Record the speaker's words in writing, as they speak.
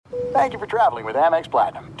Thank you for traveling with Amex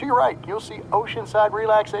Platinum. To your right, you'll see oceanside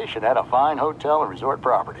relaxation at a fine hotel and resort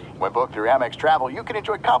property. When booked through Amex Travel, you can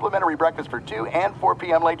enjoy complimentary breakfast for 2 and 4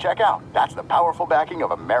 p.m. late checkout. That's the powerful backing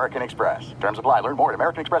of American Express. Terms apply. Learn more at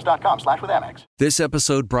americanexpress.com/withAmex. This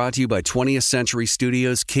episode brought to you by 20th Century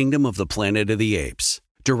Studios' Kingdom of the Planet of the Apes.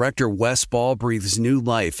 Director Wes Ball breathes new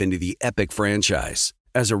life into the epic franchise.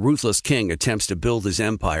 As a ruthless king attempts to build his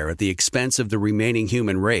empire at the expense of the remaining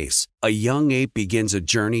human race, a young ape begins a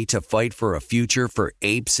journey to fight for a future for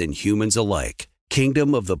apes and humans alike.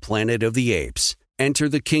 Kingdom of the Planet of the Apes. Enter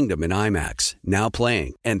the kingdom in IMAX, now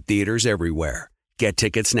playing, and theaters everywhere. Get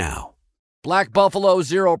tickets now. Black Buffalo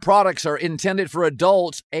Zero products are intended for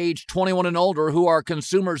adults age 21 and older who are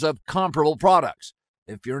consumers of comparable products.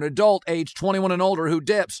 If you're an adult age 21 and older who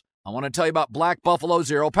dips, I want to tell you about Black Buffalo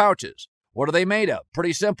Zero pouches. What are they made of?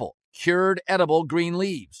 Pretty simple. Cured edible green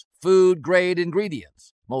leaves. Food-grade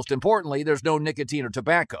ingredients. Most importantly, there's no nicotine or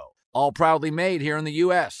tobacco. All proudly made here in the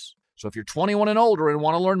U.S. So if you're 21 and older and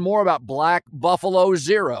want to learn more about Black Buffalo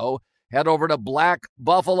Zero, head over to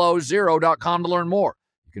blackbuffalozero.com to learn more.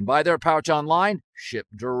 You can buy their pouch online,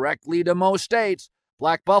 shipped directly to most states.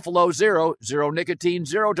 Black Buffalo Zero, zero nicotine,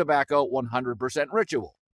 zero tobacco, 100%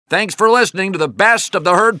 ritual. Thanks for listening to the Best of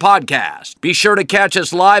the Herd podcast. Be sure to catch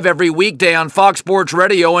us live every weekday on Fox Sports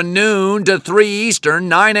Radio at noon to 3 Eastern,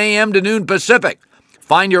 9 a.m. to noon Pacific.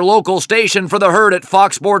 Find your local station for the Herd at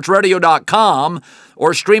foxsportsradio.com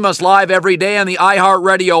or stream us live every day on the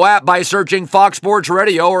iHeartRadio app by searching Fox Sports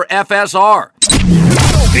Radio or FSR.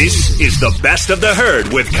 This is the Best of the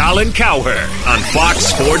Herd with Colin Cowherd on Fox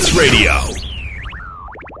Sports Radio.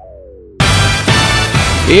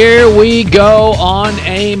 Here we go on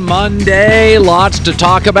a Monday. Lots to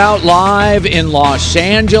talk about live in Los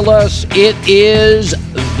Angeles. It is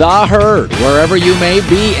The Herd, wherever you may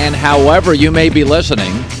be and however you may be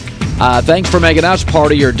listening. Thanks for making us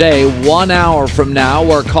part of your day. 1 hour from now,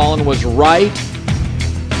 where Colin was right,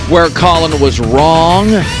 where Colin was wrong.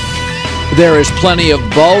 There is plenty of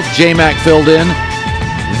both. J-Mac filled in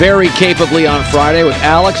very capably on Friday with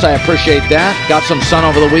Alex. I appreciate that. Got some sun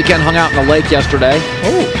over the weekend. Hung out in the lake yesterday.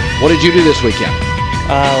 Oh. What did you do this weekend?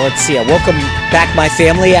 Let's see. I welcomed back my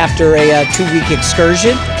family after a 2-week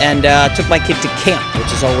excursion and took my kid to camp, which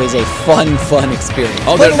is always a fun experience.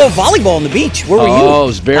 Played a little volleyball on the beach. Where were you? Oh, it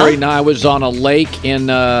was very nice. I was on a lake in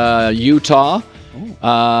Utah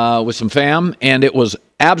with some fam, and it was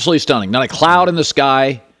absolutely stunning. Not a cloud in the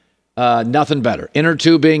sky. Nothing better. Inner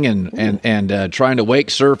tubing and trying to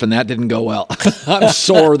wake surf, and that didn't go well. I'm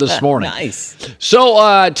sore this morning. Nice.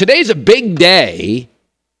 So today's a big day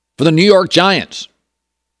for the New York Giants.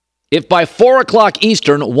 If by 4 o'clock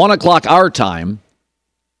Eastern, 1 o'clock our time,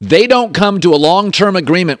 they don't come to a long-term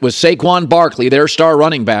agreement with Saquon Barkley, their star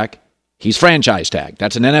running back, he's franchise tagged.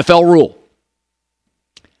 That's an NFL rule.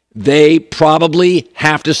 They probably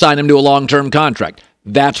have to sign him to a long-term contract.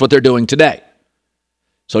 That's what they're doing today.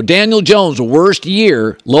 So Daniel Jones' worst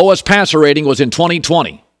year, lowest passer rating was in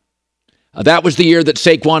 2020. That was the year that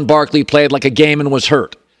Saquon Barkley played like a game and was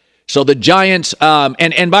hurt. So the Giants,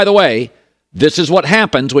 and by the way, this is what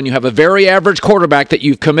happens when you have a very average quarterback that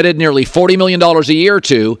you've committed nearly $40 million a year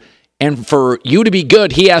to, and for you to be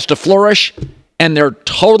good, he has to flourish, and they're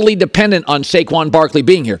totally dependent on Saquon Barkley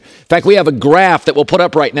being here. In fact, we have a graph that we'll put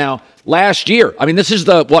up right now. Last year, I mean, this is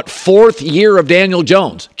the, fourth year of Daniel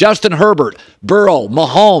Jones. Justin Herbert, Burrow,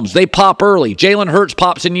 Mahomes, they pop early. Jalen Hurts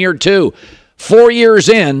pops in year 2. 4 years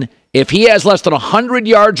in, if he has less than 100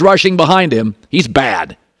 yards rushing behind him, he's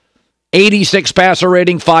bad. 86 passer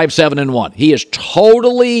rating, 5-7-1. He is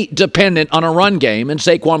totally dependent on a run game, and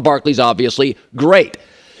Saquon Barkley's obviously great.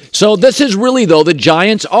 So this is really, though, the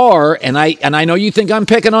Giants are, and I know you think I'm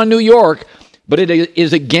picking on New York, but it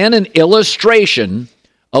is again an illustration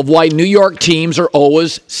of why New York teams are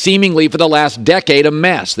always, seemingly for the last decade, a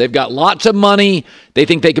mess. They've got lots of money. They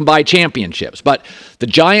think they can buy championships. But the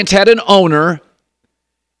Giants had an owner,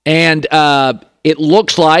 and it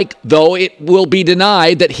looks like, though it will be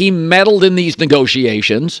denied, that he meddled in these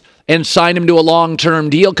negotiations and signed him to a long-term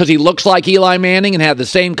deal because he looks like Eli Manning and had the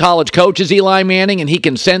same college coach as Eli Manning, and he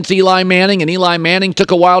can sense Eli Manning, and Eli Manning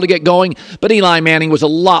took a while to get going, but Eli Manning was a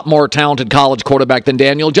lot more talented college quarterback than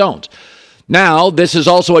Daniel Jones. Now, this is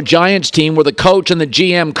also a Giants team where the coach and the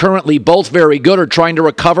GM, currently both very good, are trying to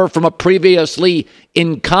recover from a previously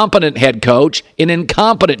incompetent head coach, an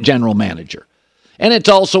incompetent general manager. And it's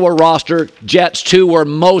also a roster, Jets too, where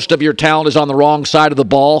most of your talent is on the wrong side of the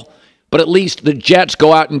ball. But at least the Jets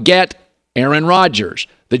go out and get Aaron Rodgers.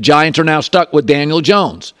 The Giants are now stuck with Daniel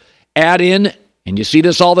Jones. Add in, and you see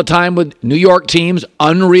this all the time with New York teams,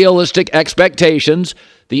 unrealistic expectations.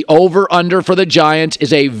 The over-under for the Giants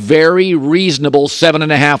is a very reasonable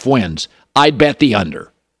 7.5 wins. I'd bet the under.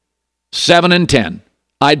 7-10.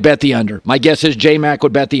 I'd bet the under. My guess is J-Mac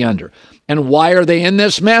would bet the under. And why are they in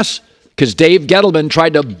this mess? Because Dave Gettleman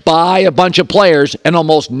tried to buy a bunch of players, and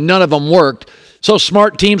almost none of them worked. So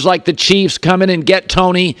smart teams like the Chiefs come in and get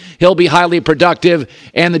Tony. He'll be highly productive,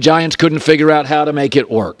 and the Giants couldn't figure out how to make it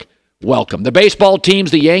work. Welcome. The baseball teams,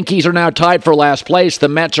 the Yankees are now tied for last place. The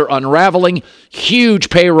Mets are unraveling. Huge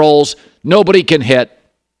payrolls. Nobody can hit.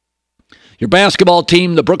 Your basketball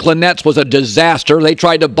team, the Brooklyn Nets, was a disaster. They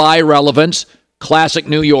tried to buy relevance. Classic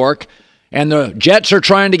New York. And the Jets are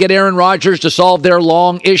trying to get Aaron Rodgers to solve their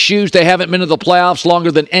long issues. They haven't been to the playoffs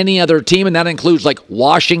longer than any other team, and that includes like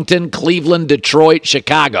Washington, Cleveland, Detroit,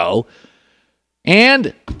 Chicago.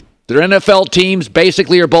 And their NFL teams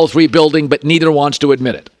basically are both rebuilding, but neither wants to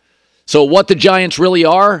admit it. So what the Giants really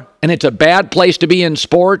are, and it's a bad place to be in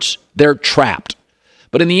sports, they're trapped.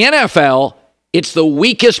 But in the NFL, it's the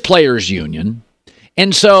weakest players union,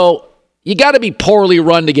 and so you got to be poorly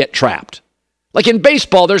run to get trapped. Like in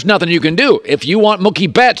baseball, there's nothing you can do. If you want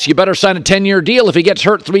Mookie Betts, you better sign a 10-year deal. If he gets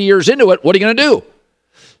hurt 3 years into it, what are you going to do?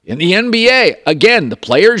 In the NBA, again, the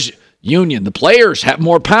players union, the players have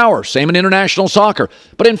more power. Same in international soccer.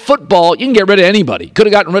 But in football, you can get rid of anybody. Could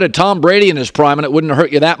have gotten rid of Tom Brady in his prime, and it wouldn't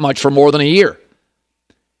hurt you that much for more than a year.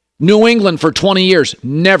 New England for 20 years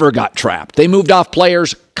never got trapped. They moved off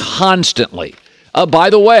players constantly. By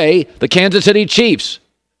the way, the Kansas City Chiefs,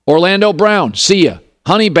 Orlando Brown, see ya.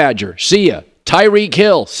 Honey Badger, see ya. Tyreek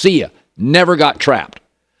Hill, see ya. Never got trapped.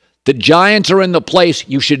 The Giants are in the place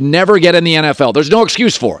you should never get in the NFL. There's no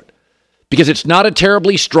excuse for it because it's not a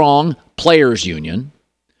terribly strong players union.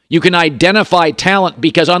 You can identify talent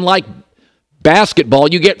because unlike basketball,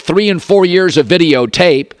 you get 3 and 4 years of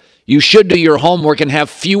videotape. You should do your homework and have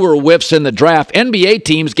fewer whiffs in the draft. NBA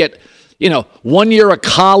teams get 1 year of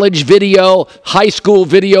college video, high school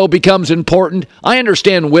video becomes important. I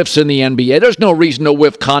understand whiffs in the NBA. There's no reason to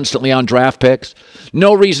whiff constantly on draft picks.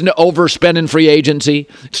 No reason to overspend in free agency.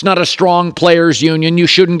 It's not a strong players union. You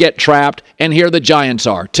shouldn't get trapped. And here the Giants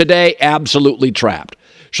are. Today, absolutely trapped.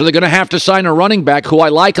 So they're going to have to sign a running back who I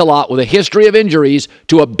like a lot with a history of injuries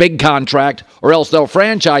to a big contract, or else they'll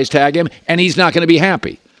franchise tag him, and he's not going to be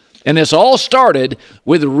happy. And this all started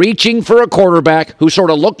with reaching for a quarterback who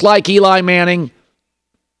sort of looked like Eli Manning,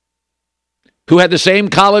 who had the same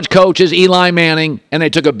college coach as Eli Manning, and they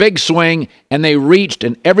took a big swing, and they reached,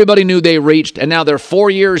 and everybody knew they reached, and now they're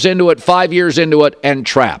 4 years into it, 5 years into it, and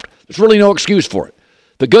trapped. There's really no excuse for it.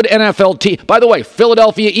 The good NFL team, by the way,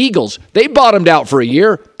 Philadelphia Eagles, they bottomed out for a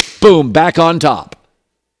year, boom, back on top.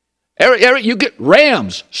 Eric, you get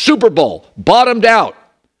Rams, Super Bowl, bottomed out.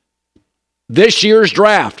 This year's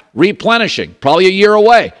draft, replenishing, probably a year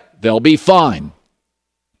away. They'll be fine.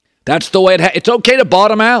 That's the way it's okay to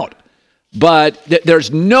bottom out. But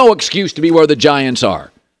there's no excuse to be where the Giants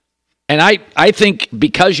are. And I think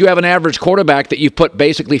because you have an average quarterback that you've put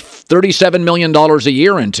basically $37 million a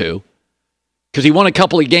year into, because he won a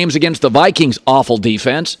couple of games against the Vikings' awful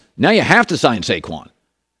defense, now you have to sign Saquon.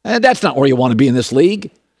 And that's not where you want to be in this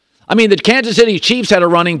league. I mean, the Kansas City Chiefs had a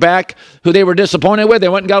running back who they were disappointed with. They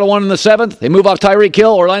went and got a one in the 7th. They move off Tyreek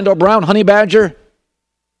Hill, Orlando Brown, Honey Badger.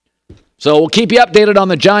 So we'll keep you updated on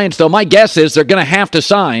the Giants, though. My guess is they're going to have to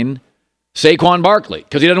sign Saquon Barkley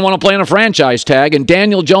because he doesn't want to play on a franchise tag. And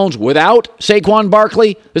Daniel Jones, without Saquon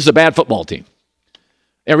Barkley, this is a bad football team.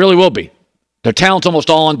 It really will be. Their talent's almost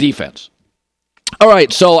all on defense. All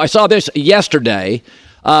right, so I saw this yesterday.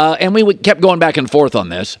 And we kept going back and forth on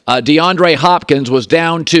this. DeAndre Hopkins was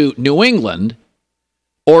down to New England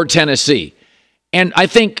or Tennessee. And I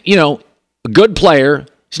think, a good player,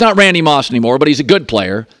 he's not Randy Moss anymore, but he's a good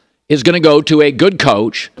player, is going to go to a good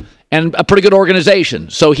coach and a pretty good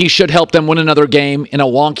organization. So he should help them win another game in a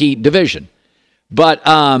wonky division. But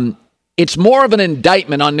it's more of an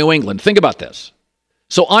indictment on New England. Think about this.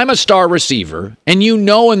 So I'm a star receiver, and in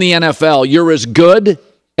the NFL, you're as good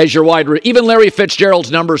as your even Larry Fitzgerald's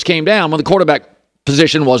numbers came down when the quarterback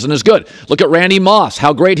position wasn't as good. Look at Randy Moss,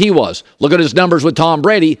 how great he was. Look at his numbers with Tom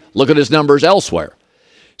Brady. Look at his numbers elsewhere.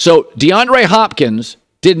 So DeAndre Hopkins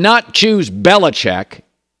did not choose Belichick,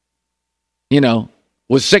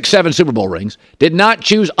 with 6-7 Super Bowl rings, did not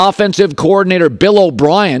choose offensive coordinator Bill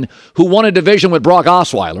O'Brien, who won a division with Brock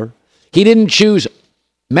Osweiler. He didn't choose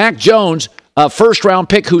Mac Jones, a first-round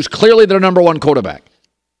pick who's clearly their number one quarterback.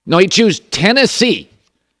 No, he chose Tennessee,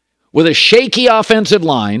 with a shaky offensive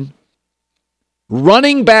line,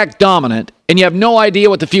 running back dominant, and you have no idea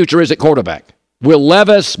what the future is at quarterback. Will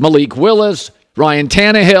Levis, Malik Willis, Ryan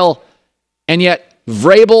Tannehill, and yet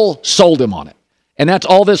Vrabel sold him on it. And that's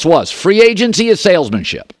all this was. Free agency is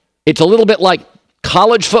salesmanship. It's a little bit like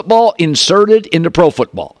college football inserted into pro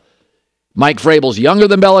football. Mike Vrabel's younger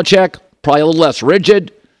than Belichick, probably a little less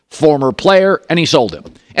rigid, former player, and he sold him.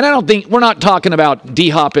 And I don't think, we're not talking about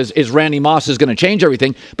D-Hop as Randy Moss is going to change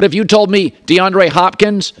everything, but if you told me DeAndre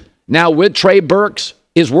Hopkins, now with Trey Burks,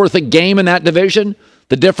 is worth a game in that division,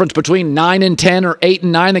 the difference between 9-10 or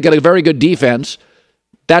 8-9, they got a very good defense.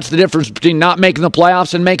 That's the difference between not making the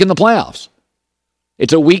playoffs and making the playoffs.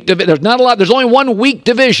 It's a weak division. There's not a lot. There's only one weak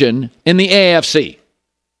division in the AFC.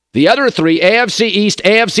 The other three, AFC East,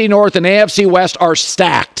 AFC North, and AFC West, are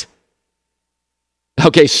stacked.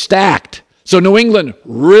 Okay, stacked. So New England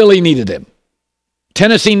really needed him.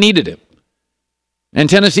 Tennessee needed him. And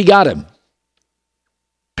Tennessee got him.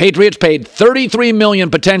 Patriots paid $33 million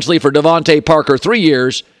potentially for Devontae Parker 3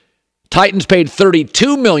 years. Titans paid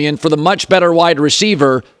 $32 million for the much better wide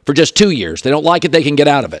receiver for just 2 years. They don't like it, they can get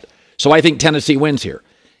out of it. So I think Tennessee wins here.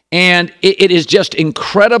 And it is just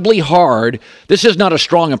incredibly hard. This is not a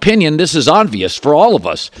strong opinion. This is obvious for all of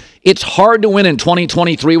us. It's hard to win in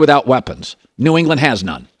 2023 without weapons. New England has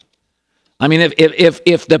none. I mean,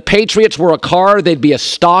 if the Patriots were a car, they'd be a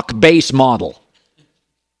stock base model.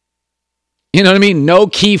 You know what I mean? No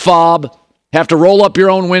key fob. Have to roll up your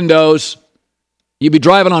own windows. You'd be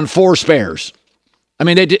driving on 4 spares. I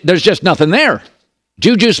mean, there's just nothing there.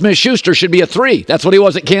 Juju Smith-Schuster should be a 3. That's what he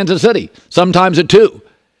was at Kansas City. Sometimes a 2.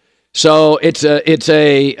 So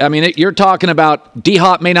you're talking about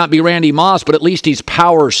D-Hop may not be Randy Moss, but at least he's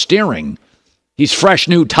power steering. He's fresh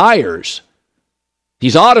new tires.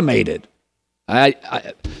 He's automated.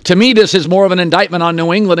 To me, this is more of an indictment on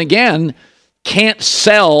New England again. Can't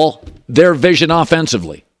sell their vision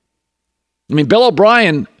offensively. I mean, Bill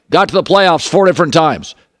O'Brien got to the playoffs 4 different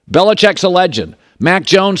times. Belichick's a legend. Mac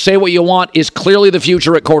Jones, say what you want, is clearly the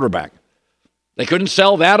future at quarterback. They couldn't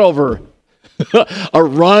sell that over a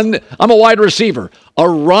run. I'm a wide receiver. A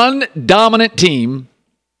run-dominant team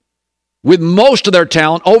with most of their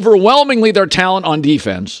talent, overwhelmingly their talent on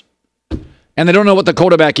defense, and they don't know what the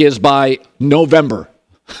quarterback is by November.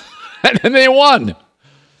 And they won.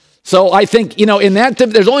 So I think, in that,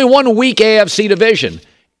 there's only one weak AFC division.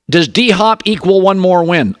 Does D-Hop equal one more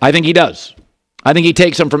win? I think he does. I think he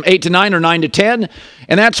takes them from 8-9 or 9-10,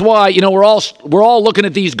 and that's why we're all looking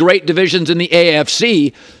at these great divisions in the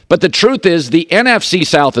AFC. But the truth is, the NFC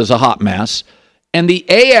South is a hot mess, and the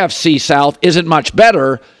AFC South isn't much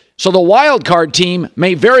better. So the wild card team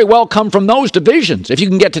may very well come from those divisions if you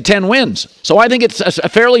can get to 10 wins. So I think it's a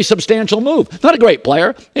fairly substantial move. Not a great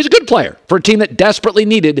player; he's a good player for a team that desperately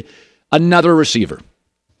needed another receiver.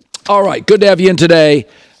 All right, good to have you in today.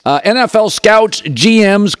 NFL scouts,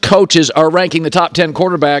 GMs, coaches are ranking the top 10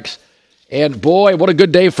 quarterbacks. And boy, what a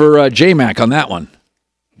good day for J-Mac on that one.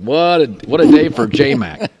 What a day for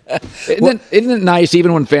J-Mac. Isn't it nice,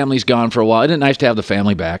 even when family's gone for a while, isn't it nice to have the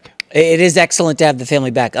family back? It is excellent to have the family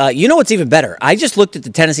back. You know what's even better? I just looked at the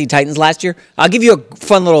Tennessee Titans last year. I'll give you a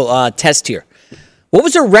fun little test here. What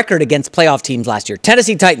was their record against playoff teams last year?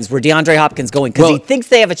 Tennessee Titans, where DeAndre Hopkins going, because he thinks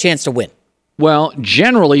they have a chance to win. Well,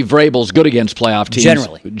 generally, Vrabel's good against playoff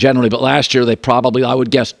teams. Generally, but last year they probably, I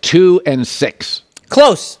would guess, 2-6.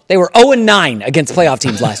 Close. They were 0-9 against playoff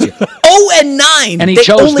teams last year. 0-9. And he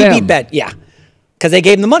chose them. Beat bad. Yeah, because they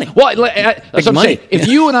gave him the money. Well, that's what I'm saying. If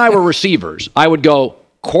you and I were receivers, I would go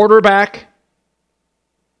quarterback,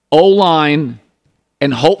 O-line,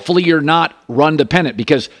 and hopefully you're not run dependent,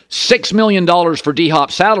 because $6 million for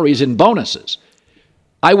D-Hop salaries in bonuses.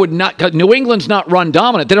 I would not, because New England's not run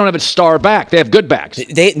dominant. They don't have a star back. They have good backs.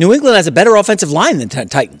 New England has a better offensive line than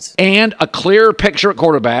Titans. And a clear picture at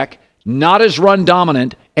quarterback, not as run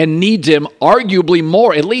dominant, and needs him arguably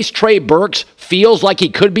more. At least Trey Burks feels like he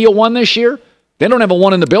could be a 1 this year. They don't have a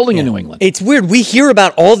 1 in the building in New England. It's weird. We hear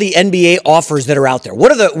about all the NBA offers that are out there.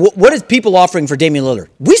 What is people offering for Damian Lillard?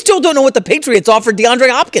 We still don't know what the Patriots offered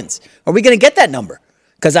DeAndre Hopkins. Are we going to get that number?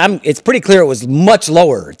 Because it's pretty clear it was much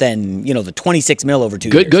lower than, the $26 million over 2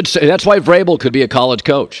 years. Good. That's why Vrabel could be a college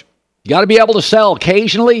coach. You got to be able to sell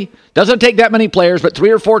occasionally. Doesn't take that many players, but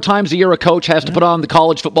 3 or 4 times a year a coach has to put on the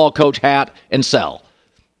college football coach hat and sell.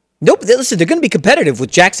 Nope. Listen, they're going to be competitive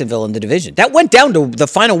with Jacksonville in the division. That went down to the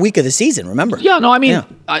final week of the season, remember? Yeah, no, I mean,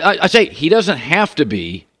 I say he doesn't have to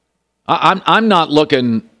be. I'm not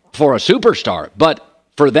looking for a superstar, but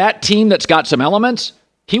for that team that's got some elements,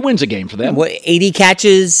 he wins a game for them. 80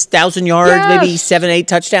 catches, 1,000 yards, maybe 7-8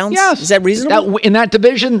 touchdowns? Yes. Is that reasonable? In that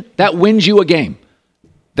division, that wins you a game.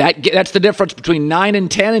 That's the difference between 9 and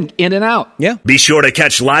 10 and in and out. Yeah. Be sure to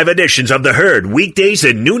catch live editions of The Herd weekdays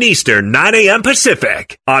at noon Eastern, 9 a.m.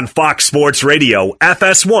 Pacific on Fox Sports Radio,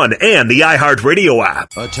 FS1, and the iHeartRadio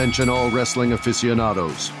app. Attention all wrestling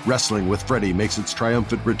aficionados. Wrestling with Freddie makes its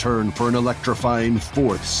triumphant return for an electrifying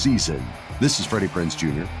 4th season. This is Freddie Prinze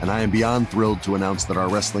Jr., and I am beyond thrilled to announce that our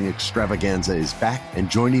wrestling extravaganza is back, and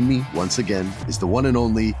joining me once again is the one and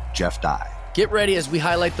only Jeff Dye. Get ready as we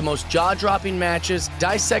highlight the most jaw-dropping matches,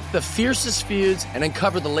 dissect the fiercest feuds, and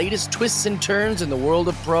uncover the latest twists and turns in the world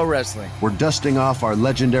of pro wrestling. We're dusting off our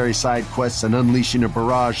legendary side quests and unleashing a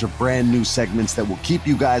barrage of brand new segments that will keep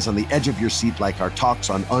you guys on the edge of your seat like our talks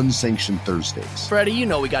on Unsanctioned Thursdays. Freddie, you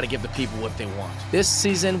know we got to give the people what they want. This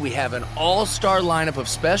season, we have an all-star lineup of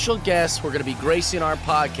special guests who are going to be gracing our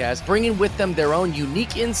podcast, bringing with them their own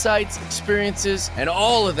unique insights, experiences, and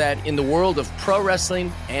all of that in the world of pro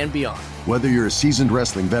wrestling and beyond. Whether you're a seasoned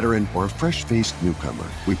wrestling veteran or a fresh-faced newcomer,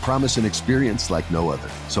 we promise an experience like no other.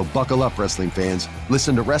 So buckle up, wrestling fans.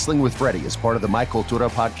 Listen to Wrestling with Freddie as part of the My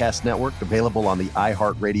Cultura Podcast Network, available on the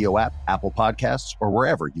iHeartRadio app, Apple Podcasts, or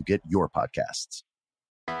wherever you get your podcasts.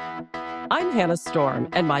 I'm Hannah Storm,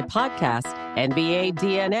 and my podcast, NBA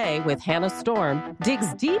DNA with Hannah Storm,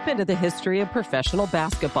 digs deep into the history of professional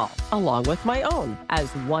basketball, along with my own, as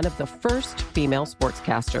one of the first female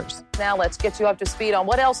sportscasters. Now let's get you up to speed on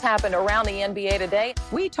what else happened around the NBA today.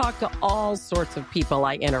 We talk to all sorts of people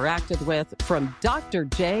I interacted with, from Dr.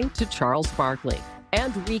 J to Charles Barkley,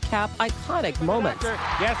 and recap iconic moments.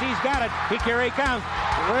 Yes, he's got it. Here he comes.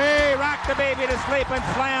 Way rock the baby to sleep and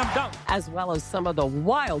slam dunk. As well as some of the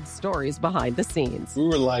wild stories behind the scenes. We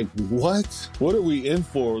were like, what? What are we in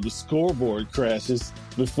for? The scoreboard crashes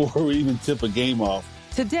before we even tip a game off.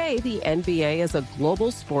 Today, the NBA is a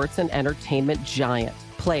global sports and entertainment giant.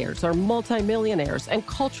 Players are multimillionaires and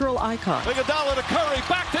cultural icons. Iguodala to Curry,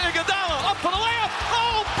 back to Iguodala, up for the layup.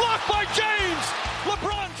 Oh, blocked by James.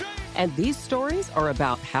 LeBron James. And these stories are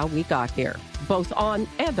about how we got here, both on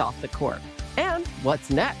and off the court. And what's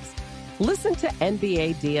next? Listen to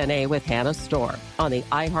NBA DNA with Hannah Storm on the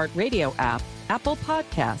iHeartRadio app, Apple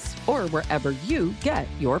Podcasts, or wherever you get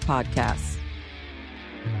your podcasts.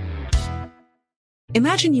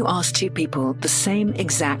 Imagine you ask two people the same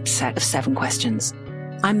exact set of 7 questions.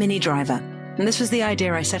 I'm Minnie Driver, and this was the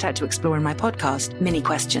idea I set out to explore in my podcast, Mini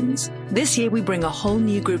Questions. This year, we bring a whole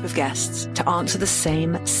new group of guests to answer the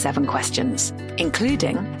same 7 questions,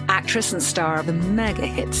 including actress and star of the mega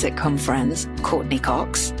hit sitcom Friends, Courtney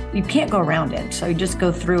Cox. You can't go around it, so you just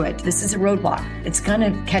go through it. This is a roadblock. It's going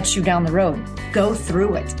to catch you down the road. Go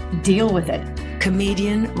through it. Deal with it.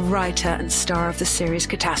 Comedian, writer, and star of the series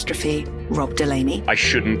Catastrophe, Rob Delaney. I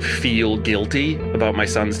shouldn't feel guilty about my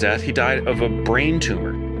son's death. He died of a brain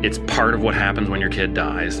tumor. It's part of what happens when your kid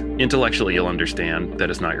dies. Intellectually, you'll understand that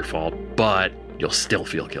it's not your fault, but you'll still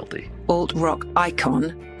feel guilty. Alt-rock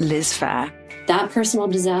icon, Liz Phair. That personal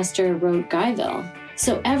disaster wrote Guyville.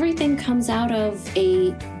 So everything comes out of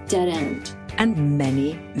a dead end. And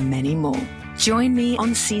many, many more. Join me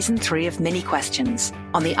on Season 3 of Mini Questions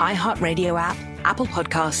on the iHeartRadio app, Apple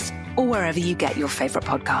Podcasts, or wherever you get your favorite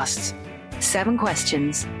podcasts. 7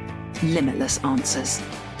 questions, limitless answers.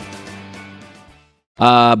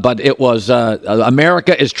 But it was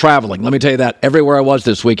America is traveling. Let me tell you that. Everywhere I was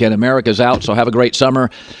this weekend, America's out, so have a great summer.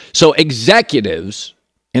 So executives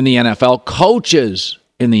in the NFL, coaches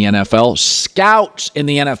in the NFL, scouts in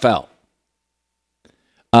the NFL.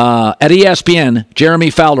 At ESPN, Jeremy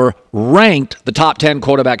Fowler ranked the top 10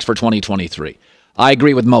 quarterbacks for 2023. I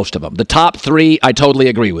agree with most of them. The top 3, I totally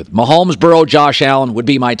agree with. Mahomes, Burrow, Josh Allen would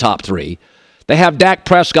be my top 3. They have Dak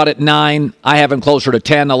Prescott at 9. I have him closer to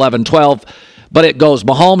 10, 11, 12. But it goes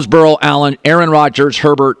Mahomes, Burrow, Allen, Aaron Rodgers,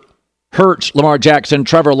 Herbert, Hurts, Lamar Jackson,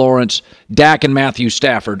 Trevor Lawrence, Dak, and Matthew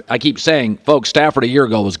Stafford. I keep saying, folks, Stafford a year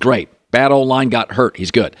ago was great. Bad old line got hurt.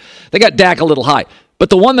 He's good. They got Dak a little high. But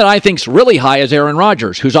the one that I think's really high is Aaron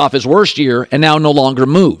Rodgers, who's off his worst year and now no longer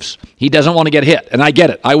moves. He doesn't want to get hit, and I get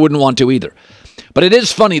it. I wouldn't want to either. But it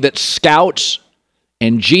is funny that scouts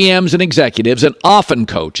and GMs and executives and often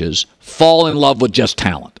coaches fall in love with just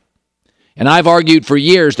talent. And I've argued for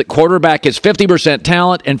years that quarterback is 50%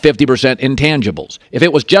 talent and 50% intangibles. If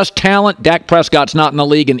it was just talent, Dak Prescott's not in the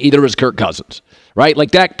league, and either is Kirk Cousins, right? Like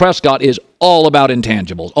Dak Prescott is all about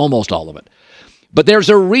intangibles, almost all of it. But there's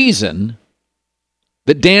a reason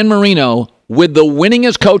that Dan Marino, with the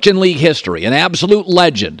winningest coach in league history, an absolute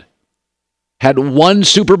legend, had 1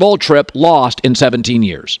 Super Bowl trip lost in 17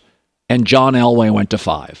 years. And John Elway went to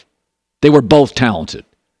 5. They were both talented.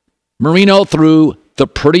 Marino threw the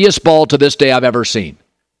prettiest ball to this day I've ever seen.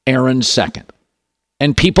 Aaron's second.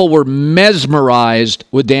 And people were mesmerized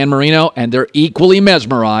with Dan Marino, and they're equally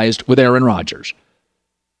mesmerized with Aaron Rodgers.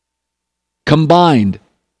 Combined,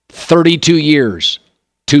 32 years,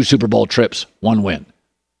 2 Super Bowl trips, 1 win.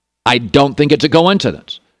 I don't think it's a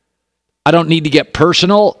coincidence. I don't need to get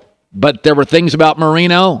personal, but there were things about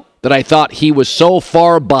Marino that I thought he was so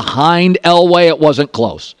far behind Elway, it wasn't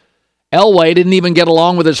close. Elway didn't even get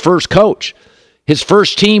along with his first coach. His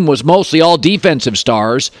first team was mostly all defensive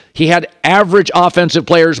stars. He had average offensive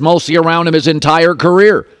players mostly around him his entire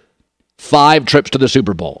career. 5 trips to the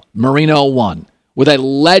Super Bowl. Marino won with a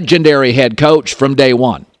legendary head coach from day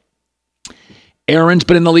one. Aaron's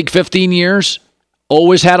been in the league 15 years,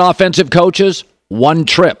 always had offensive coaches, 1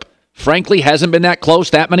 trip. Frankly, hasn't been that close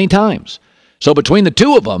that many times. So between the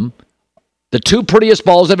two of them, the 2 prettiest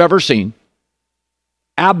balls I've ever seen,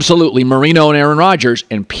 absolutely Marino and Aaron Rodgers,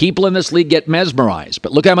 and people in this league get mesmerized.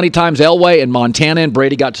 But look how many times Elway and Montana and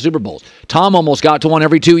Brady got to Super Bowls. Tom almost got to one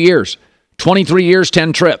every 2 years. 23 years,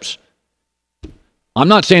 10 trips. I'm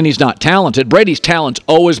not saying he's not talented. Brady's talent's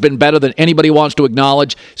always been better than anybody wants to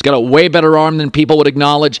acknowledge. He's got a way better arm than people would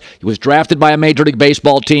acknowledge. He was drafted by a Major League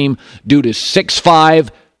Baseball team due to 6'5",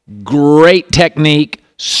 great technique,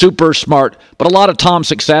 super smart, but a lot of Tom's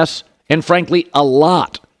success, and frankly, a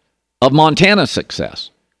lot of Montana's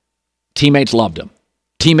success. Teammates loved him.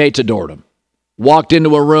 Teammates adored him. Walked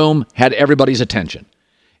into a room, had everybody's attention.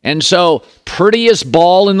 And so, prettiest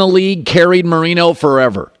ball in the league carried Marino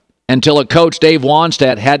forever. Until a coach, Dave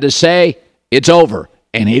Wannstedt, had to say, it's over,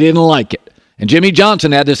 and he didn't like it. And Jimmy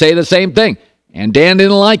Johnson had to say the same thing, and Dan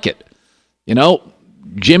didn't like it. You know,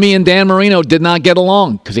 Jimmy and Dan Marino did not get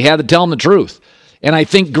along because he had to tell him the truth. And I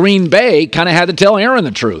think Green Bay kind of had to tell Aaron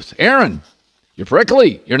the truth. Aaron, you're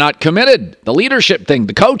prickly. You're not committed. The leadership thing,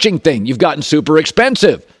 the coaching thing, you've gotten super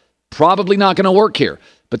expensive. Probably not going to work here.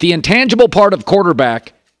 But the intangible part of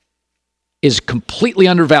quarterback is completely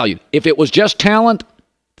undervalued. If it was just talent,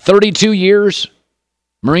 32 years,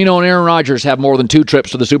 Marino and Aaron Rodgers have more than 2 trips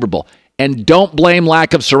to the Super Bowl. And don't blame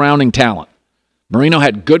lack of surrounding talent. Marino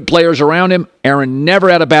had good players around him. Aaron never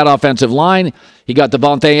had a bad offensive line. He got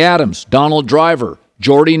Devontae Adams, Donald Driver,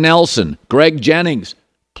 Jordy Nelson, Greg Jennings.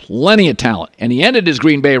 Plenty of talent. And he ended his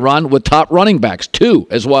Green Bay run with top running backs, 2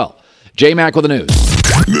 as well. J-Mac with the news.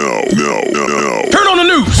 No. Turn on the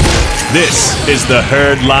news. This is the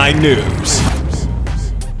Herdline News.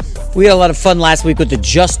 We had a lot of fun last week with the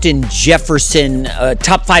Justin Jefferson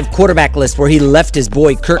top 5 quarterback list where he left his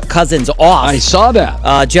boy Kirk Cousins off. I saw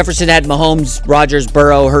that. Jefferson had Mahomes, Rodgers,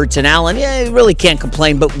 Burrow, Hurts, and Allen. Yeah, you really can't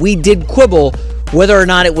complain, but we did quibble whether or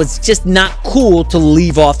not it was just not cool to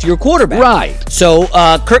leave off your quarterback. Right. So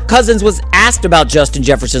Kirk Cousins was asked about Justin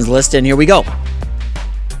Jefferson's list, and here we go.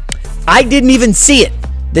 I didn't even see it.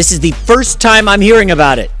 This is the first time I'm hearing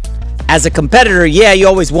about it. As a competitor, yeah, you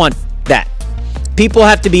always want that. People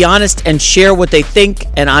have to be honest and share what they think,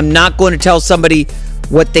 and I'm not going to tell somebody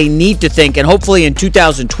what they need to think, and hopefully in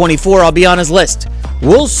 2024, I'll be on his list.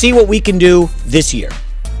 We'll see what we can do this year.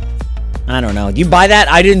 I don't know. Do you buy that?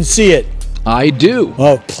 I didn't see it. I do.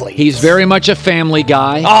 Oh, please. He's very much a family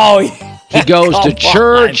guy. Oh, yeah. He goes to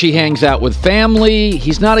church. He hangs out with family.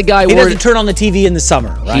 He's not a guy He doesn't turn on the TV in the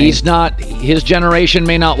summer, right? He's not. His generation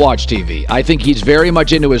may not watch TV. I think he's very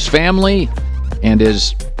much into his family and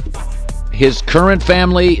his current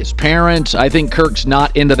family, his parents. I think Kirk's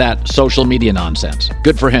not into that social media nonsense.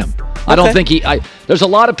 Good for him. I don't think there's a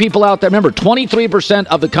lot of people out there. Remember, 23%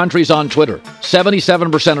 of the country's on Twitter.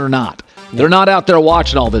 77% are not. They're not out there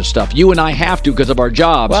watching all this stuff. You and I have to because of our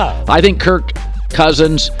jobs. Wow. I think Kirk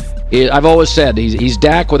Cousins, I've always said, he's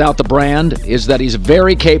Dak without the brand, is that he's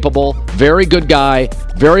very capable, very good guy,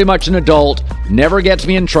 very much an adult, never gets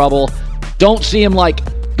me in trouble. Don't see him like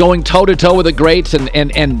going toe-to-toe with the greats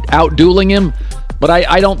and out-dueling him. But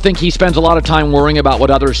I don't think he spends a lot of time worrying about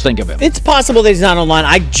what others think of him. It's possible that he's not online.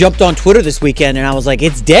 I jumped on Twitter this weekend, and I was like,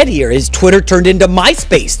 it's dead here. His Twitter turned into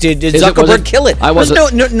MySpace. Did Zuckerberg kill it?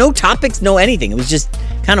 There's no topics, no anything. It was just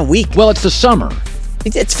kind of weak. Well, it's the summer.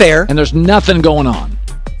 It's fair. And there's nothing going on.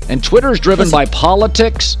 And Twitter's driven by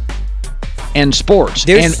politics and sports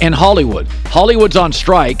and Hollywood. Hollywood's on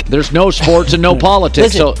strike. There's no sports and no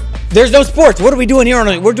politics. Listen, there's no sports. What are we doing here?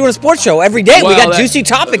 We're doing a sports show every day. We got juicy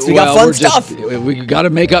topics. We got fun stuff. We got to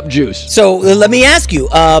make up juice. So let me ask you,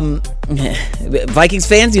 Vikings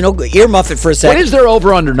fans, earmuff it for a second. What is their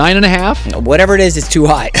over under? 9.5? Whatever it is, it's too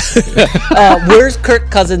high. Where's Kirk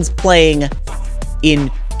Cousins playing in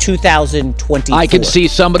 2024? I could see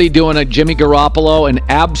somebody doing a Jimmy Garoppolo and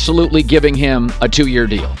absolutely giving him a 2-year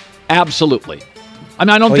deal. Absolutely. I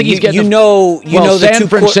mean, I don't think he's getting. San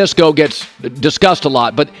Francisco gets discussed a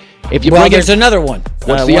lot, but if you there's another one.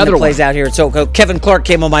 What's the other one? Plays out here. So Kevin Clark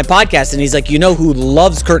came on my podcast, and he's like, who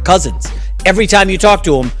loves Kirk Cousins? Every time you talk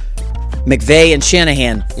to him, McVay and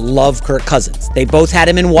Shanahan love Kirk Cousins. They both had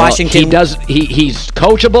him in Washington. He's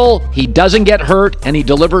coachable. He doesn't get hurt, and he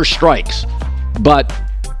delivers strikes. But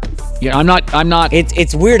I'm not.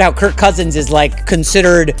 It's weird how Kirk Cousins is like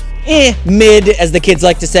considered mid, as the kids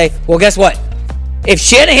like to say. Well, guess what? If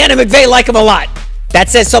Shanahan and McVay like him a lot, That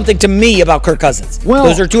says something to me about Kirk Cousins. Well,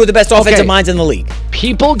 those are two of the best offensive minds in the league.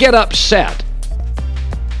 People get upset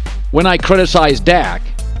when I criticize Dak,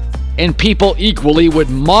 and people equally would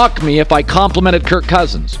mock me if I complimented Kirk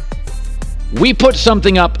Cousins. We put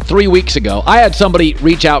something up 3 weeks ago. I had somebody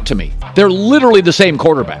reach out to me. They're literally the same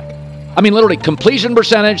quarterback. I mean, literally, completion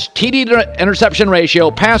percentage, TD to interception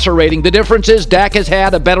ratio, passer rating. The difference is Dak has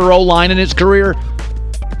had a better O-line in his career.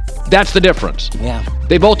 That's the difference. Yeah.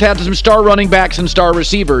 They both had some star running backs and star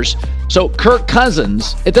receivers. So Kirk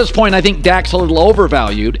Cousins, at this point, I think Dak's a little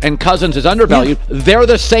overvalued and Cousins is undervalued. Yeah. They're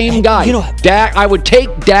the same guy. Dak, I would take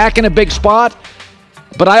Dak in a big spot,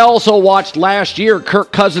 but I also watched last year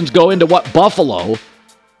Kirk Cousins go into Buffalo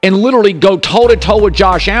and literally go toe-to-toe with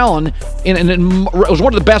Josh Allen, and it was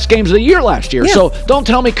one of the best games of the year last year. Yeah. So don't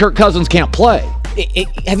tell me Kirk Cousins can't play.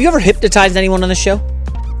 Have you ever hypnotized anyone on this show?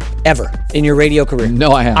 Ever in your radio career?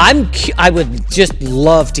 No, I haven't. I would just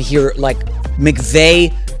love to hear like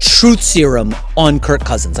McVay truth serum on Kirk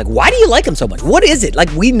Cousins. Like, why do you like him so much? What is it?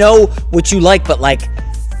 Like, we know what you like, but like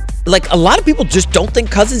a lot of people just don't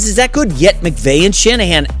think Cousins is that good. Yet McVay and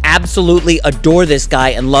Shanahan absolutely adore this guy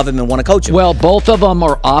and love him and want to coach him. Well, both of them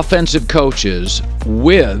are offensive coaches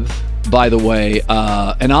with, by the way,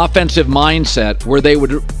 an offensive mindset where they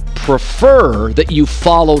would prefer that you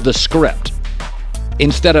follow the script.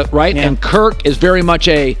 Instead of, right? Yeah. And Kirk is very much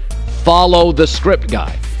a follow the script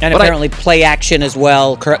guy. And apparently play action as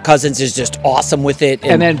well. Kirk Cousins is just awesome with it.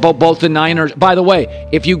 And then both the Niners. By the way,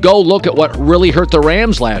 if you go look at what really hurt the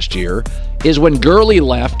Rams last year is when Gurley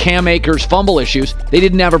left, Cam Akers fumble issues, they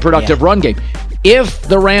didn't have a productive run game. If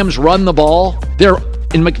the Rams run the ball, they're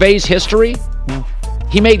in McVay's history,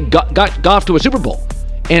 he made got Goff to a Super Bowl.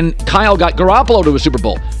 And Kyle got Garoppolo to a Super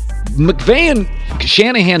Bowl. McVay and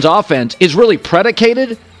Shanahan's offense is really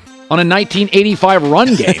predicated on a 1985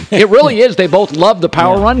 run game. It really is. They both love the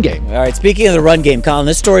power run game. All right, speaking of the run game, Colin,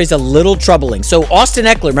 this story is a little troubling. So Austin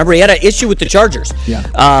Eckler, remember, he had an issue with the Chargers.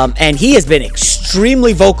 Yeah. And he has been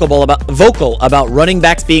extremely vocal about running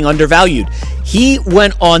backs being undervalued. He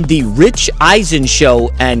went on the Rich Eisen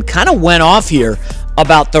show and kind of went off here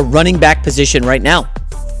about the running back position right now.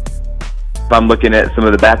 I'm looking at some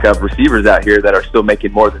of the backup receivers out here that are still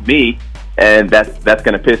making more than me, and that's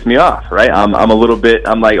going to piss me off, right? I'm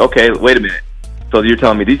like, okay, wait a minute. So you're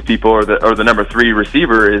telling me these people or the number 3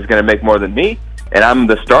 receiver is going to make more than me, and I'm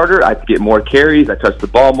the starter. I get more carries. I touch the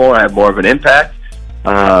ball more. I have more of an impact.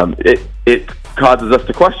 It causes us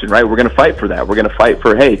to question, right? We're going to fight for that. We're going to fight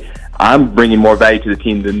for, hey, I'm bringing more value to the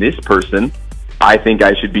team than this person. I think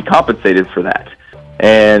I should be compensated for that.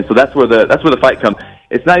 And so that's where the fight comes.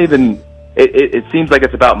 It's not even. It seems like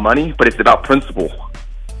it's about money, but it's about principle,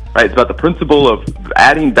 right? It's about the principle of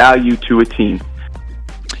adding value to a team.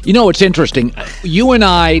 You know, it's interesting. You and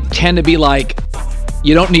I tend to be like,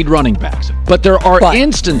 you don't need running backs. But there are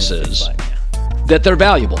instances that they're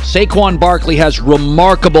valuable. Saquon Barkley has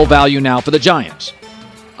remarkable value now for the Giants.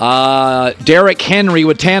 Derrick Henry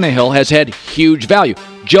with Tannehill has had huge value.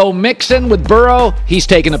 Joe Mixon with Burrow, he's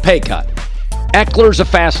taken a pay cut. Eckler's a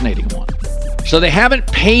fascinating one. So they haven't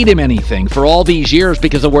paid him anything for all these years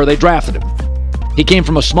because of where they drafted him. He came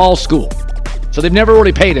from a small school. So they've never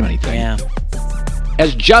really paid him anything. Yeah.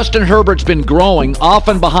 As Justin Herbert's been growing,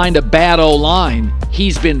 often behind a bad O-line,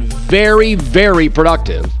 he's been very, very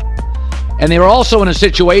productive. And they were also in a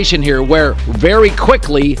situation here where very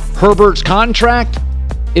quickly Herbert's contract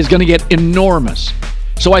is going to get enormous.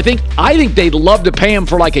 So I think they'd love to pay him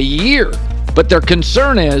for like a year. But their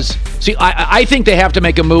concern is, I think they have to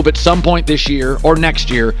make a move at some point this year or next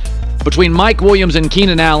year between Mike Williams and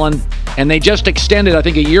Keenan Allen, and they just extended, I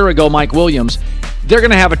think a year ago, Mike Williams. They're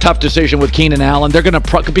going to have a tough decision with Keenan Allen. They're going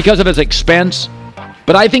to, because of his expense.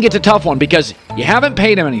 But I think it's a tough one because you haven't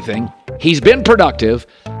paid him anything. He's been productive.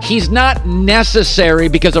 He's not necessary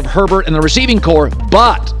because of Herbert and the receiving core,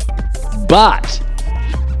 but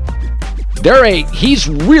he's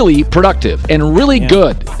really productive and really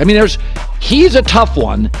good. I mean, he's a tough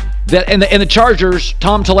one. And the Chargers,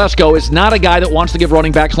 Tom Telesco, is not a guy that wants to give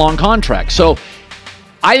running backs long contracts. So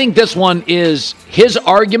I think this one is his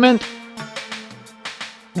argument.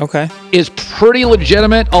 Okay. Is pretty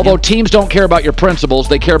legitimate, although teams don't care about your principles.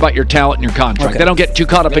 They care about your talent and your contract. Okay. They don't get too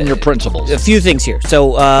caught up in your principles. A few things here.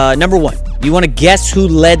 So, number one, you want to guess who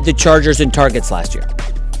led the Chargers in targets last year?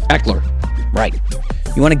 Eckler. Right.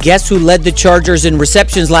 You want to guess who led the Chargers in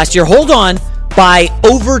receptions last year? Hold on. By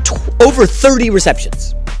over 30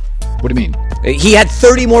 receptions. What do you mean? He had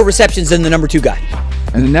 30 more receptions than the number 2 guy.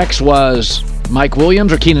 And the next was Mike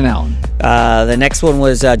Williams or Keenan Allen? The next one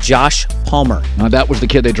was Josh Palmer. That was the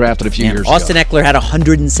kid they drafted a few years ago. Austin Eckler had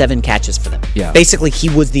 107 catches for them. Yeah. Basically, he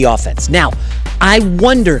was the offense. Now, I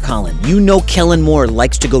wonder, Colin, Kellen Moore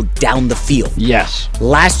likes to go down the field. Yes.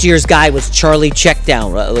 Last year's guy was Charlie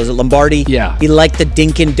Checkdown. Was it Lombardi? Yeah. He liked the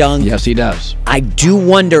dink and dunk. Yes, he does. I do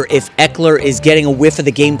wonder if Eckler is getting a whiff of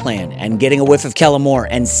the game plan and getting a whiff of Kellen Moore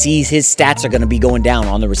and sees his stats are going to be going down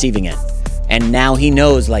on the receiving end. And now he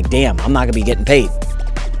knows, damn, I'm not going to be getting paid.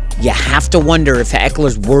 You have to wonder if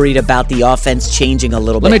Eckler's worried about the offense changing a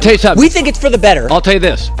little bit. Let me tell you something. We think it's for the better. I'll tell you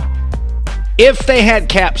this. If they had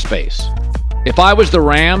cap space, if I was the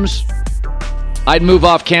Rams, I'd move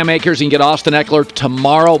off Cam Akers and get Austin Eckler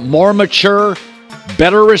tomorrow. More mature,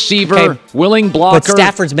 better receiver, willing blocker. But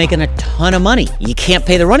Stafford's making a ton of money. You can't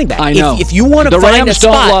pay the running back. I know. If you want to find Rams a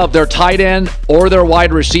spot, don't love their tight end or their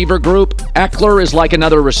wide receiver group. Eckler is like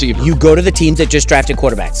another receiver. You go to the teams that just drafted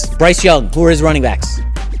quarterbacks. Bryce Young, who are his running backs?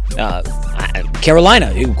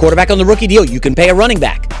 Carolina, quarterback on the rookie deal. You can pay a running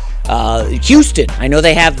back. Houston, I know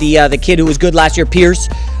they have the kid who was good last year, Pierce.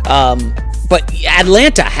 But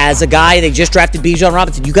Atlanta has a guy, they just drafted Bijan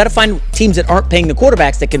Robinson. You got to find teams that aren't paying the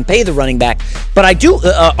quarterbacks that can pay the running back. But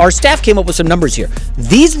our staff came up with some numbers here.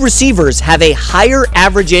 These receivers have a higher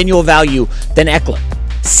average annual value than Eckler.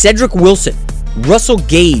 Cedric Wilson, Russell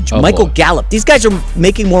Gage, Michael Gallup. These guys are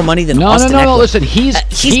making more money than Austin Eckler. No. Listen, he's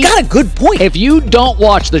got a good point. If you don't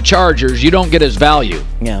watch the Chargers, you don't get his value.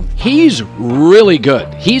 Yeah. He's really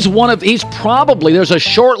good. He's probably, there's a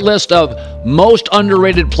short list of most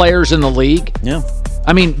underrated players in the league. Yeah.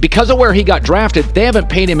 I mean, because of where he got drafted, they haven't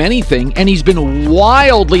paid him anything, and he's been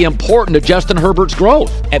wildly important to Justin Herbert's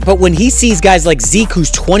growth. But when he sees guys like Zeke, who's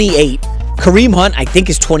 28, Kareem Hunt, I think,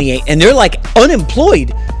 is 28, and they're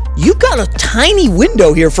unemployed, you've got a tiny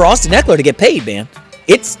window here for Austin Eckler to get paid, man.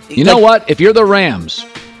 You know what? If you're the Rams,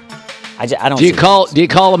 I don't. Do you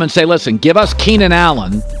call them and say, "Listen, give us Keenan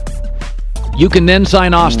Allen. You can then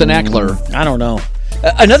sign Austin Eckler." I don't know.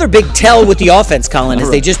 Another big tell with the offense, Colin, is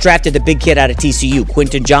they just drafted the big kid out of TCU,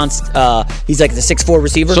 Quentin Johnson. He's like the 6'4"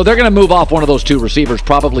 receiver. So they're going to move off one of those two receivers,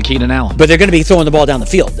 probably Keenan Allen. But they're going to be throwing the ball down the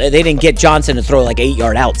field. They didn't get Johnson to throw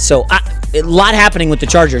 8-yard outs. So a lot happening with the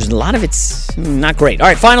Chargers, and a lot of it's not great. All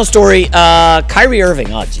right, final story. Kyrie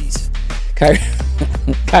Irving. Oh, jeez.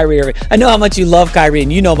 Kyrie Irving. I know how much you love Kyrie,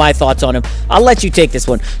 and you know my thoughts on him. I'll let you take this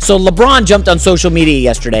one. So LeBron jumped on social media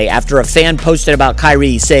yesterday after a fan posted about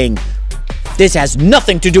Kyrie saying, this has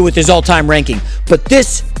nothing to do with his all-time ranking, but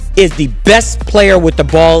this is the best player with the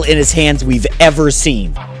ball in his hands we've ever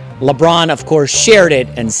seen. LeBron, of course, shared it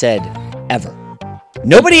and said, ever.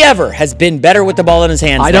 Nobody ever has been better with the ball in his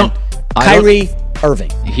hands than Kyrie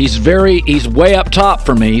Irving. He's way up top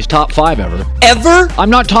for me. He's top 5 ever. Ever?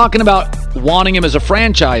 I'm not talking about wanting him as a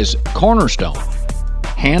franchise cornerstone.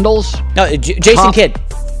 Handles? No, Jason Kidd.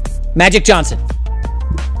 Magic Johnson.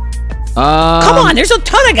 Come on, there's a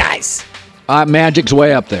ton of guys. Magic's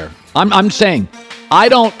way up there. I'm saying,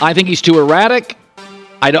 I think he's too erratic.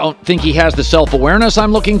 I don't think he has the self-awareness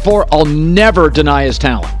I'm looking for. I'll never deny his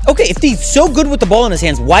talent. Okay, if he's so good with the ball in his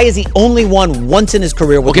hands, why has he only won once in his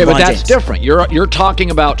career with LeBron James? Okay, but that's different. You're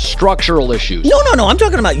talking about structural issues. No. I'm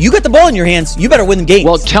talking about you got the ball in your hands, you better win the games.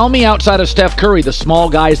 Well, tell me outside of Steph Curry, the small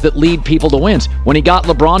guys that lead people to wins. When he got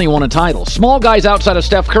LeBron, he won a title. Small guys outside of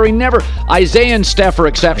Steph Curry never. Isaiah and Steph are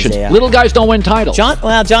exceptions. Little guys don't win titles.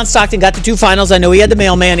 John Stockton got to 2 finals. I know he had the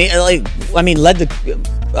mailman. Led the,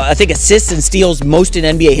 I think, assists and steals most in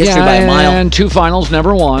NBA history by a mile. And 2 finals,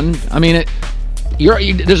 never won. I mean,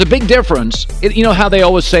 there's a big difference. You know how they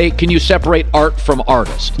always say, can you separate art from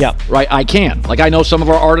artist? Yeah. Right? I can. I know some of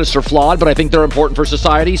our artists are flawed, but I think they're important for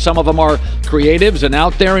society. Some of them are creatives and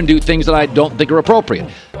out there and do things that I don't think are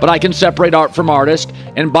appropriate. But I can separate art from artist.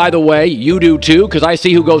 And by the way, you do too, because I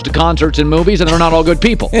see who goes to concerts and movies, and they're not all good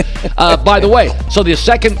people. By the way, so the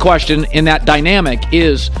second question in that dynamic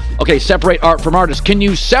is, okay, separate art from artist. Can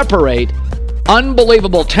you separate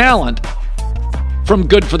unbelievable talent from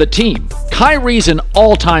good for the team? Kyrie's an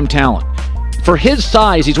all-time talent. For his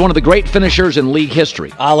size, he's one of the great finishers in league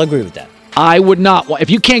history. I'll agree with that. I would not. If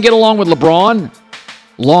you can't get along with LeBron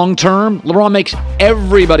long-term, LeBron makes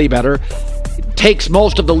everybody better. Takes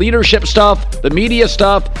most of the leadership stuff, the media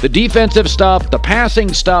stuff, the defensive stuff, the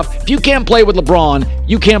passing stuff. If you can't play with LeBron,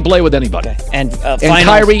 you can't play with anybody. Okay. And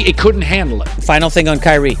Kyrie, it couldn't handle it. Final thing on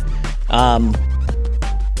Kyrie.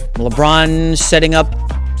 LeBron setting up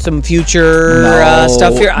some future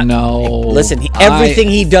stuff here. Listen, everything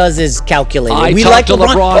he does is calculated. We talked to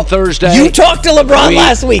LeBron Thursday. You talked to LeBron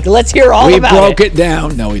last week. Let's hear all about it. We broke it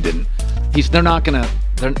down. No, he didn't. They're not going to.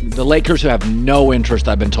 The Lakers have no interest,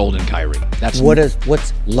 I've been told, in Kyrie. What's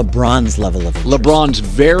LeBron's level of interest? LeBron's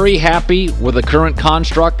very happy with the current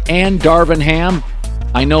construct and Darvin Ham.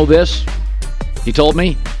 I know this. He told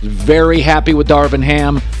me. Very happy with Darvin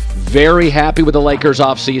Ham. Very happy with the Lakers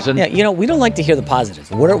offseason. Yeah, we don't like to hear the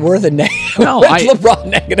positives. What are the negatives? No, what's LeBron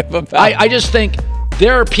negative about? I just think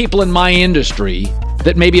there are people in my industry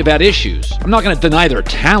that maybe have had issues. I'm not going to deny their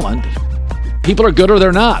talent. People are good or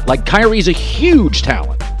they're not. Like, Kyrie's a huge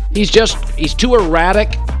talent. He's too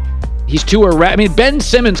erratic. He's too erratic. I mean, Ben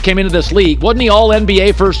Simmons came into this league. Wasn't he all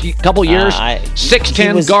NBA first couple years?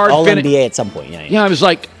 6'10" guard. All NBA at some point, yeah. Yeah, I was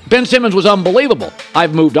like, Ben Simmons was unbelievable.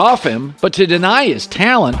 I've moved off him, but to deny his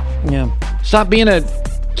talent, stop being a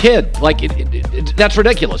kid. Like, that's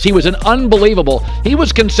ridiculous. He was he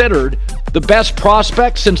was considered the best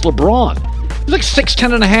prospect since LeBron. He was like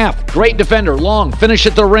 6'10" and a half. Great defender, long, finish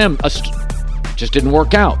at the rim. Just didn't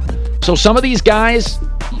work out. So some of these guys,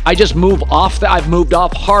 I just move off. I've moved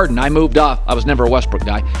off Harden. I moved off. I was never a Westbrook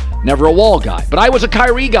guy, never a Wall guy. But I was a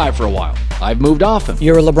Kyrie guy for a while. I've moved off him.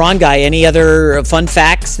 You're a LeBron guy. Any other fun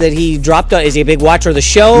facts that he dropped? Is he a big watcher of the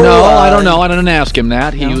show? No, I don't know. I didn't ask him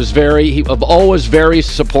that. He was always very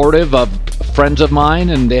supportive of friends of mine,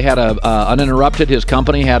 and they had uninterrupted. His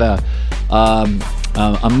company had a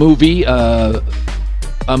movie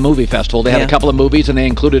festival. They had a couple of movies, and they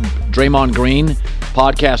included Draymond Green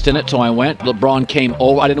podcast in it, so I went. LeBron came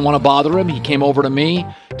over. I didn't want to bother him. He came over to me,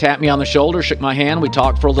 tapped me on the shoulder, shook my hand. We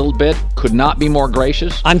talked for a little bit. Could not be more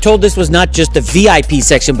gracious. I'm told this was not just the VIP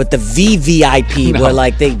section, but the VVIP, where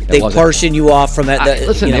like they portion you off from it.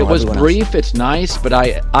 Listen, it was brief. Else. It's nice, but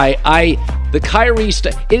the Kyrie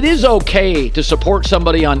it is okay to support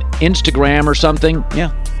somebody on Instagram or something.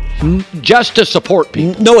 Yeah. Just to support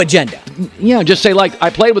people. No agenda. Yeah, just say, like, I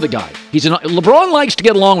played with a guy. LeBron likes to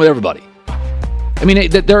get along with everybody. I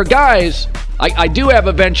mean, there are guys. I do have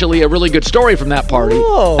eventually a really good story from that party.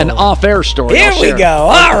 Whoa. An off-air story. Here we go.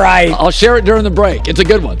 All right. I'll share it during the break. It's a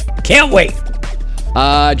good one. Can't wait.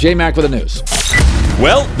 J-Mac with the news.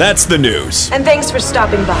 Well, that's the news. And thanks for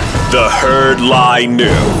stopping by. The Herd Lie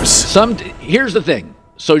News. Here's the thing.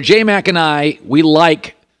 So J-Mac and we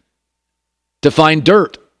like to find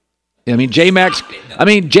dirt. I mean, J-Mac's.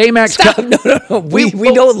 Stop. No. We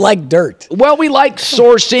don't like dirt. Well, we like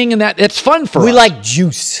sourcing, and it's fun for us. We like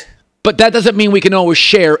juice. But that doesn't mean we can always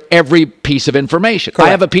share every piece of information. Correct. I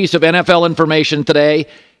have a piece of NFL information today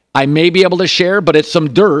I may be able to share, but it's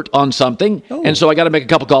some dirt on something, and so I got to make a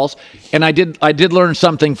couple calls. And I did learn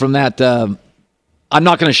something from that. I'm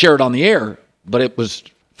not going to share it on the air, but it was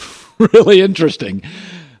really interesting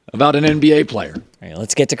about an NBA player. All right,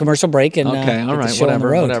 let's get to commercial break. And okay, all right,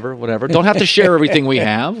 whatever. Don't have to share everything we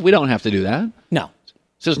have. We don't have to do that. No.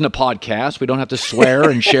 This isn't a podcast. We don't have to swear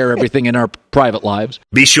and share everything in our private lives.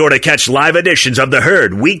 Be sure to catch live editions of The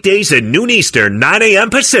Herd weekdays at noon Eastern, 9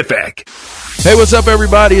 a.m. Pacific. Hey, what's up,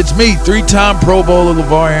 everybody? It's me, three-time Pro Bowler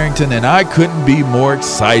LeVar Arrington, and I couldn't be more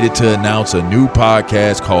excited to announce a new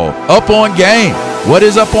podcast called Up On Game. What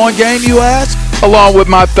is Up On Game, you ask? Along with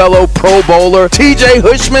my fellow Pro Bowler, TJ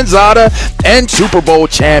Houshmandzadeh, and Super Bowl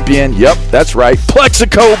champion, yep, that's right,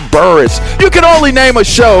 Plexico Burress. You can only name a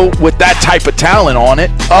show with that type of talent on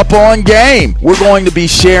it. Up On Game. We're going to be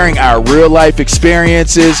sharing our real-life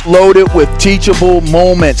experiences loaded with teachable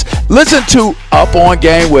moments. Listen to Up On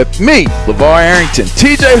Game with me, LeVar Arrington,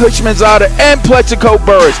 TJ Houshmandzadeh, and Plexico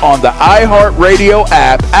Burress on the iHeartRadio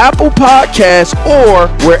app, Apple Podcasts, or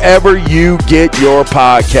wherever you get your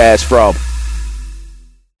podcast from.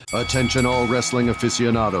 Attention all wrestling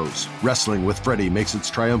aficionados. Wrestling with Freddie makes its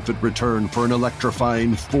triumphant return for an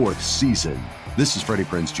electrifying 4th season. This is Freddie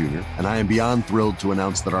Prinze Jr., and I am beyond thrilled to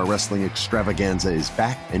announce that our wrestling extravaganza is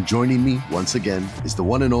back, and joining me once again is the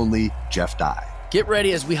one and only Jeff Dye. Get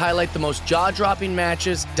ready as we highlight the most jaw-dropping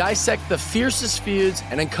matches, dissect the fiercest feuds,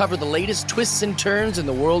 and uncover the latest twists and turns in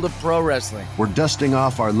the world of pro wrestling. We're dusting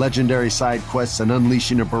off our legendary side quests and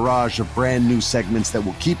unleashing a barrage of brand new segments that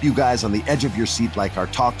will keep you guys on the edge of your seat like our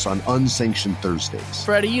talks on Unsanctioned Thursdays.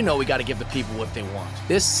 Freddie, you know we got to give the people what they want.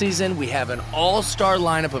 This season, we have an all-star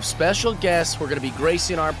lineup of special guests who are going to be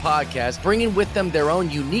gracing our podcast, bringing with them their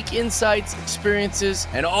own unique insights, experiences,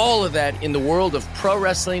 and all of that in the world of pro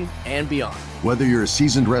wrestling and beyond. Whether you're a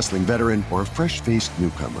seasoned wrestling veteran or a fresh-faced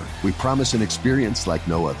newcomer, we promise an experience like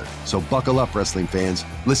no other. So buckle up, wrestling fans.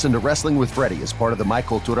 Listen to Wrestling with Freddie as part of the My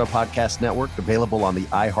Cultura Podcast Network, available on the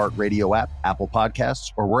iHeartRadio app, Apple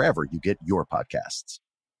Podcasts, or wherever you get your podcasts.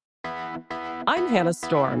 I'm Hannah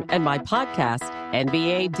Storm, and my podcast,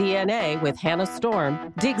 NBA DNA with Hannah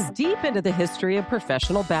Storm, digs deep into the history of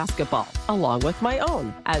professional basketball, along with my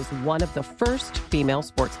own, as one of the first female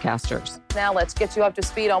sportscasters. Now let's get you up to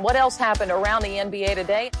speed on what else happened around the NBA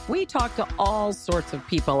today. We talked to all sorts of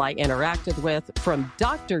people I interacted with, from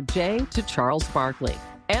Dr. J to Charles Barkley,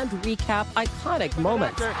 and recap iconic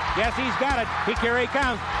moments. Yes, he's got it. Here he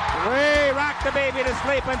comes. Way rock the baby to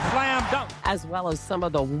sleep and slam dunk. As well as some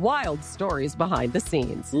of the wild stories behind the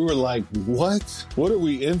scenes. We were like, what? What are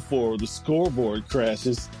we in for? The scoreboard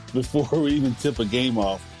crashes before we even tip a game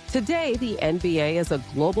off. Today, the NBA is a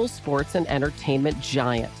global sports and entertainment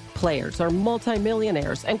giant. Players are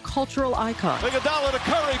multimillionaires and cultural icons. Iguodala to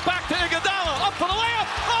Curry, back to Iguodala, up for the layup.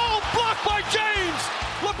 Oh, blocked by James.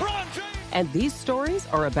 LeBron James. And these stories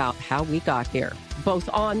are about how we got here, both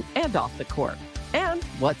on and off the court. And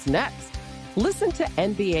what's next? Listen to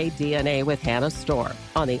NBA DNA with Hannah Storm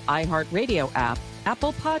on the iHeartRadio app,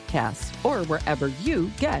 Apple Podcasts, or wherever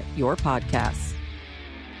you get your podcasts.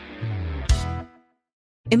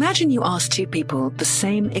 Imagine you ask two people the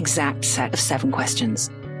same exact set of 7 questions.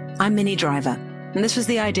 I'm Minnie Driver, and this was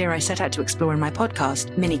the idea I set out to explore in my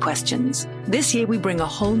podcast, Mini Questions. This year, we bring a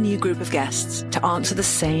whole new group of guests to answer the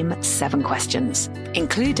same 7 questions,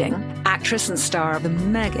 including actress and star of the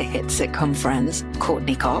mega hit sitcom Friends,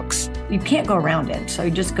 Courtney Cox. You can't go around it, so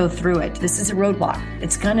you just go through it. This is a roadblock.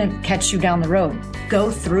 It's going to catch you down the road.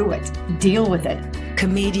 Go through it. Deal with it.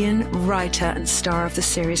 Comedian, writer, and star of the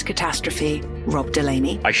series Catastrophe, Rob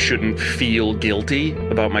Delaney. I shouldn't feel guilty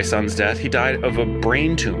about my son's death. He died of a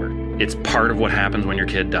brain tumor. It's part of what happens when your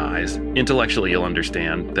kid dies. Intellectually, you'll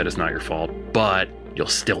understand that it's not your fault, but you'll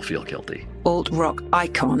still feel guilty. Alt-rock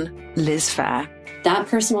icon, Liz Phair. That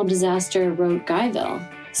personal disaster wrote Guyville.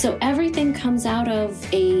 So everything comes out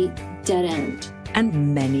of a dead end.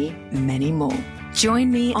 And many, many more.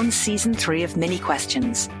 Join me on Season 3 of Mini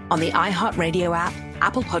Questions on the iHeartRadio app,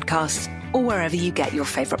 Apple Podcasts, or wherever you get your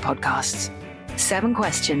favorite podcasts. 7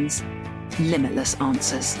 questions, limitless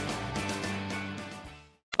answers.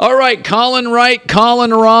 All right, Colin right,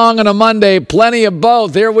 Colin wrong on a Monday. Plenty of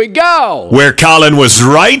both. Here we go. Where Colin was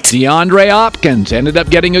right. DeAndre Hopkins ended up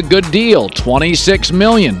getting a good deal, $26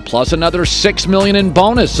 million, plus another $6 million in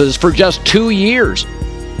bonuses for just 2 years.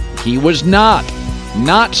 He was not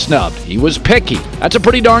snubbed. He was picky. That's a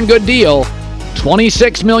pretty darn good deal.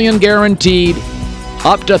 $26 million guaranteed,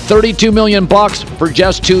 up to $32 million for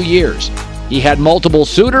just 2 years. He had multiple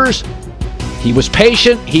suitors. He was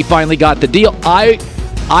patient. He finally got the deal.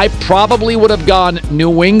 I probably would have gone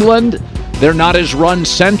New England. They're not as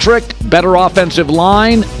run-centric, better offensive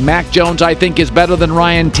line. Mac Jones, I think, is better than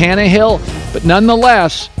Ryan Tannehill. But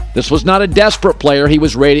nonetheless, this was not a desperate player. He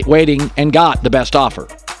was waiting and got the best offer.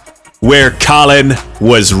 Where Colin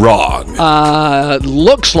was wrong.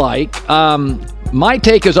 Looks like my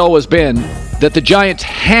take has always been that the Giants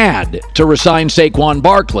had to resign Saquon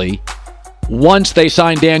Barkley once they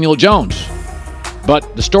signed Daniel Jones.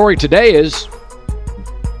 But the story today is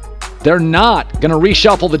they're not going to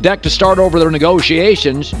reshuffle the deck to start over their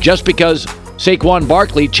negotiations just because Saquon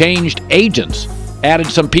Barkley changed agents, added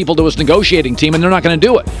some people to his negotiating team, and they're not going to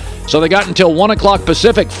do it. So they got until 1 o'clock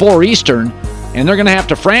Pacific, 4 Eastern, and they're going to have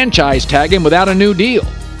to franchise tag him without a new deal.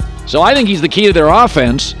 So I think he's the key to their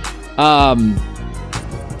offense, and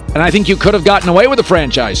I think you could have gotten away with a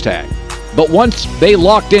franchise tag. But once they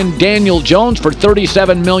locked in Daniel Jones for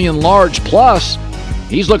 $37 million large plus,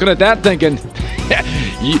 he's looking at that thinking,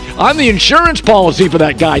 I'm the insurance policy for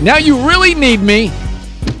that guy. Now you really need me.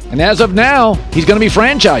 And as of now, he's going to be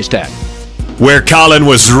franchise tagged. Where Colin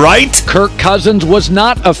was right. Kirk Cousins was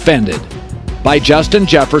not offended by Justin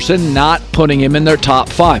Jefferson not putting him in their top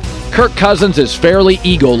 5. Kirk Cousins is fairly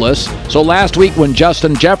egoless. So last week when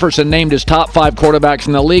Justin Jefferson named his top 5 quarterbacks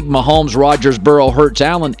in the league, Mahomes, Rodgers, Burrow, Hurts,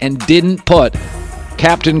 Allen, and didn't put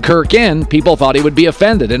Captain Kirk in, people thought he would be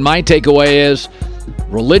offended. And my takeaway is,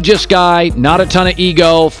 religious guy, not a ton of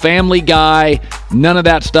ego, family guy, none of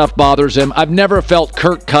that stuff bothers him. I've never felt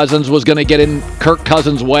Kirk Cousins was going to get in Kirk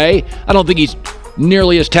Cousins' way. I don't think he's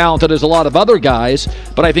nearly as talented as a lot of other guys,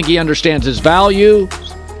 but I think he understands his value.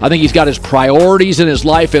 I think he's got his priorities in his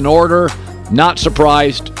life in order. Not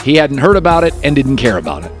surprised. He hadn't heard about it and didn't care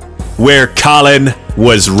about it. Where Colin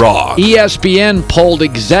was wrong. ESPN polled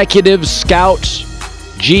executives, scouts,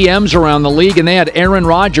 GMs around the league, and they had Aaron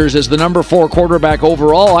Rodgers as the number 4 quarterback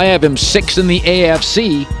overall. I have him 6 in the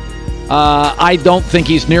AFC. I don't think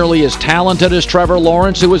he's nearly as talented as Trevor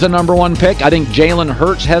Lawrence, who was a number 1 pick. I think Jalen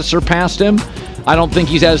Hurts has surpassed him. I don't think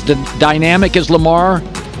he's as dynamic as Lamar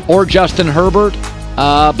or Justin Herbert.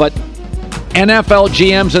 But NFL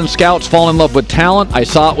GMs and scouts fall in love with talent. I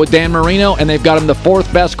saw it with Dan Marino, and they've got him the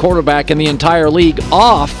 4th best quarterback in the entire league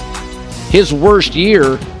off his worst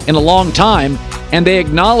year in a long time. And they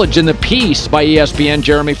acknowledge in the piece by ESPN,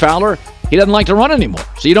 Jeremy Fowler, he doesn't like to run anymore.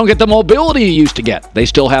 So you don't get the mobility you used to get. They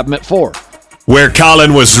still have him at 4. Where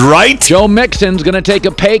Colin was right. Joe Mixon's going to take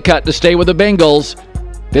a pay cut to stay with the Bengals.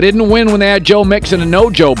 They didn't win when they had Joe Mixon and no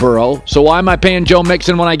Joe Burrow. So why am I paying Joe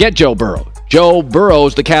Mixon when I get Joe Burrow? Joe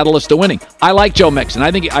Burrow's the catalyst to winning. I like Joe Mixon.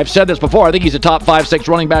 I think I've said this before. I think he's a top 5-6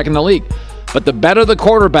 running back in the league. But the better the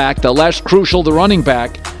quarterback, the less crucial the running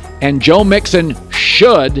back. And Joe Mixon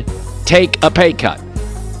should take a pay cut.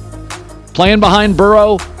 Playing behind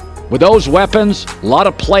Burrow with those weapons, a lot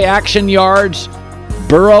of play action yards.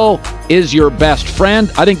 Burrow is your best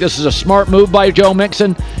friend. I think this is a smart move by Joe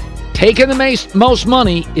Mixon. Taking the most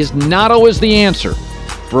money is not always the answer.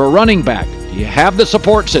 For a running back, do you have the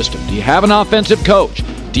support system? Do you have an offensive coach?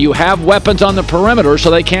 Do you have weapons on the perimeter so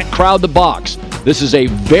they can't crowd the box? This is a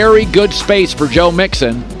very good space for Joe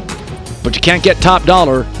Mixon, but you can't get top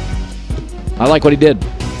dollar. I like what he did.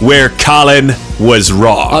 Where Colin was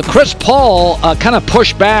wrong. Chris Paul kind of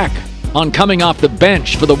pushed back on coming off the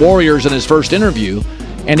bench for the Warriors in his first interview,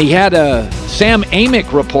 and he had Sam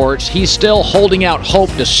Amick reports he's still holding out hope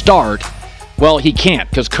to start. Well, he can't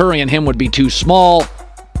because Curry and him would be too small,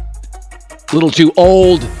 a little too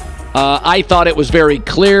old. I thought it was very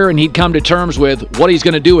clear, and he'd come to terms with what he's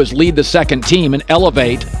going to do is lead the second team and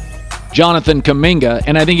elevate Jonathan Kuminga,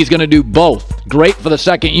 and I think he's going to do both. Great for the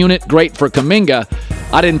second unit, great for Kuminga.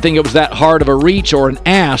 I didn't think it was that hard of a reach or an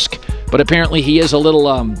ask, but apparently he is a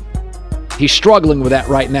little, he's struggling with that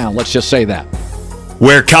right now. Let's just say that.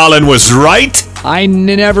 Where Colin was right. I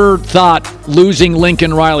never thought losing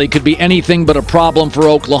Lincoln Riley could be anything but a problem for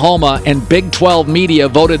Oklahoma, and Big 12 media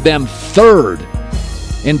voted them 3rd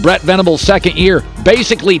in Brett Venables' second year,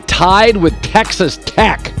 basically tied with Texas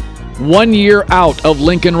Tech, 1 year out of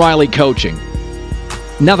Lincoln Riley coaching.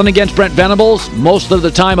 Nothing against Brent Venables. Most of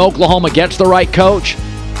the time, Oklahoma gets the right coach.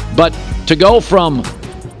 But to go from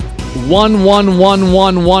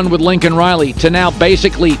 1-1-1-1-1 with Lincoln Riley to now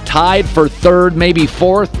basically tied for 3rd, maybe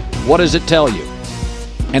 4th, what does it tell you?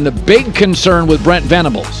 And the big concern with Brent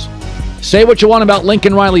Venables, say what you want about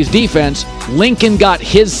Lincoln Riley's defense, Lincoln got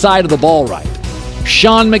his side of the ball right.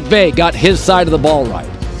 Sean McVay got his side of the ball right.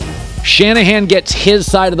 Shanahan gets his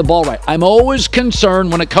side of the ball right. I'm always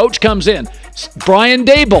concerned when a coach comes in. Brian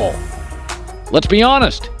Daboll, let's be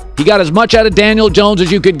honest, he got as much out of Daniel Jones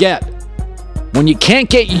as you could get. When you can't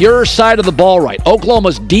get your side of the ball right,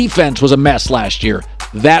 Oklahoma's defense was a mess last year.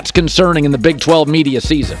 That's concerning in the Big 12 media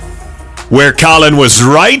season. Where Colin was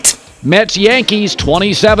right. Mets-Yankees,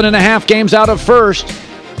 27.5 games out of first.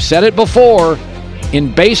 Said it before.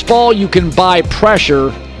 In baseball, you can buy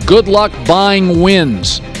pressure. Good luck buying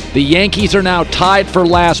wins. The Yankees are now tied for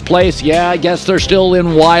last place. Yeah, I guess they're still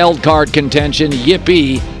in wild card contention.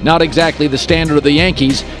 Yippee. Not exactly the standard of the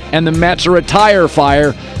Yankees. And the Mets are a tire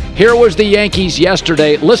fire. Here was the Yankees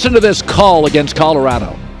yesterday. Listen to this call against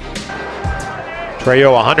Colorado.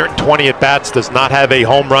 Trejo, 120 at-bats, does not have a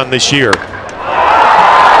home run this year. Until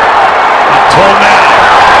now,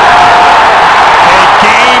 a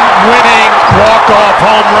game-winning walk-off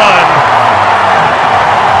home run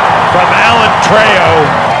from Alan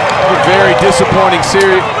Trejo. A very disappointing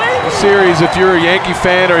series if you're a Yankee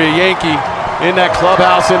fan or a Yankee in that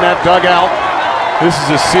clubhouse, in that dugout. This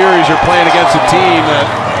is a series you're playing against a team that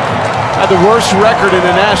had the worst record in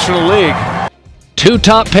the National League. 2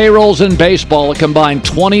 top payrolls in baseball, a combined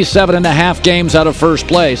 27.5 games out of first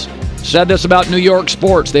place. Said this about New York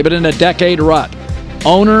sports. They've been in a decade rut.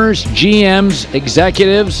 Owners, GMs,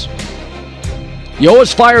 executives. You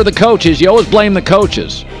always fire the coaches. You always blame the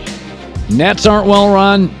coaches. Nets aren't well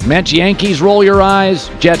run. Mets, Yankees, roll your eyes.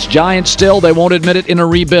 Jets, Giants still. They won't admit it in a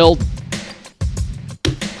rebuild.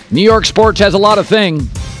 New York sports has a lot of things,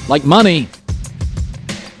 like money.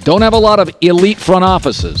 Don't have a lot of elite front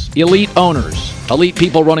offices, elite owners, elite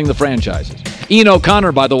people running the franchises. Ian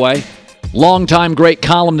O'Connor, by the way, longtime great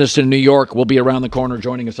columnist in New York, will be around the corner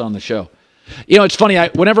joining us on the show. You know, it's funny,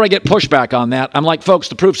 whenever I get pushback on that, I'm like, folks,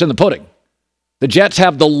 the proof's in the pudding. The Jets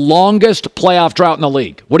have the longest playoff drought in the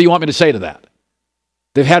league. What do you want me to say to that?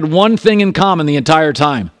 They've had one thing in common the entire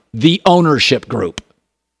time, the ownership group.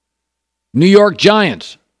 New York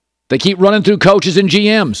Giants, they keep running through coaches and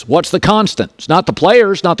GMs. What's the constant? It's not the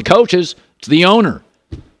players, not the coaches. It's the owner.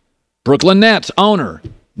 Brooklyn Nets, owner.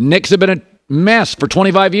 Knicks have been a mess for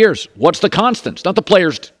 25 years. What's the constant? It's not the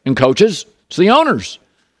players and coaches. It's the owners.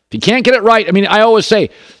 If you can't get it right, I mean, I always say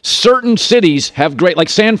certain cities have great, like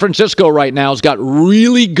San Francisco right now has got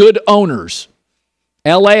really good owners.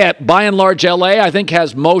 LA, by and large, LA, I think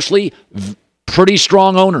has mostly pretty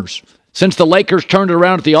strong owners. Since the Lakers turned it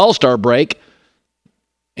around at the All-Star break,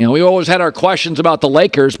 we always had our questions about the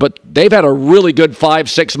Lakers, but they've had a really good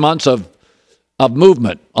 5-6 months of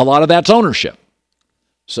movement. A lot of that's ownership.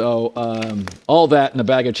 So all that in a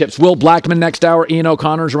bag of chips. Will Blackman next hour. Ian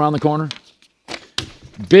O'Connor's around the corner.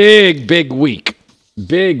 Big week.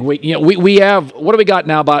 Big week. We have, what do we got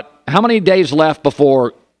now? About how many days left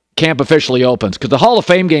before camp officially opens? Because the Hall of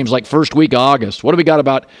Fame game's like first week of August. What do we got?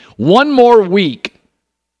 About one more week,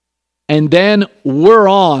 and then we're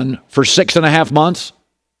on for 6.5 months.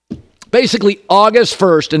 Basically August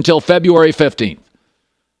 1st until February 15th.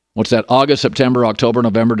 What's that? August, September, October,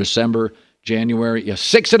 November, December, January.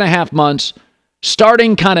 6.5 months,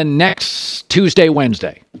 starting kind of next Tuesday,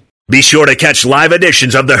 Wednesday. Be sure to catch live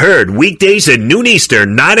editions of The Herd weekdays at noon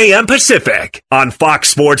Eastern, 9 a.m. Pacific on Fox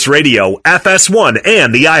Sports Radio, FS1,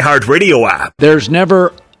 and the iHeartRadio app. There's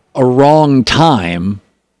never a wrong time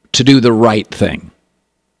to do the right thing,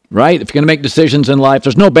 right? If you're going to make decisions in life,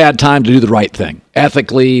 there's no bad time to do the right thing,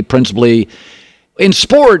 ethically, principally. In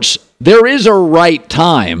sports, there is a right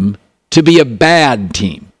time to be a bad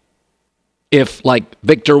team. If, like,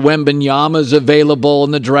 Victor Wembanyama is available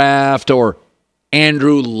in the draft, or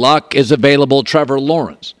Andrew Luck is available, Trevor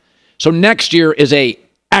Lawrence. So next year is a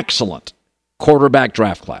excellent quarterback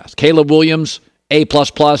draft class. Caleb Williams, A++,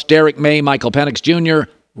 Derek May, Michael Penix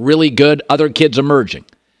Jr., really good. Other kids emerging.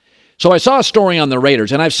 So I saw a story on the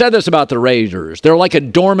Raiders, and I've said this about the Raiders. They're like a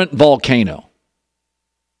dormant volcano.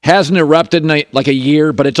 Hasn't erupted in like a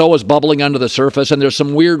year, but it's always bubbling under the surface, and there's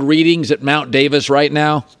some weird readings at Mount Davis right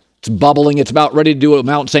now. It's bubbling. It's about ready to do at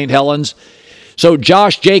Mount St. Helens. So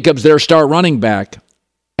Josh Jacobs, their star running back,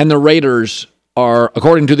 and the Raiders are,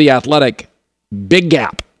 according to The Athletic, big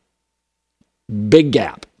gap. Big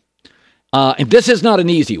gap. And this is not an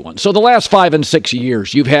easy one. So the last 5 and 6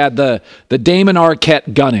 years, you've had the Damon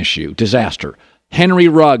Arquette gun issue, disaster. Henry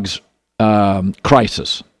Ruggs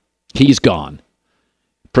crisis. He's gone.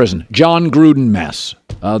 Prison. John Gruden mess.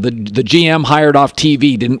 The GM hired off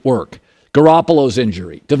TV, didn't work. Garoppolo's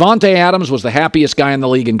injury. Davante Adams was the happiest guy in the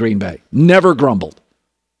league in Green Bay. Never grumbled.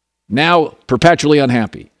 Now perpetually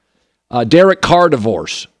unhappy. Derek Carr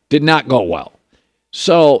divorce. Did not go well.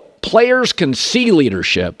 So players can see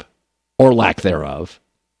leadership or lack thereof.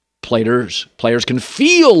 Players can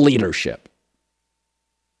feel leadership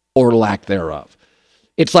or lack thereof.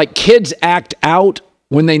 It's like kids act out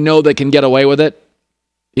when they know they can get away with it.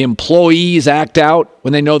 Employees act out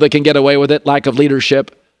when they know they can get away with it, lack of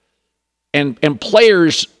leadership. And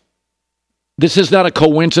players, this is not a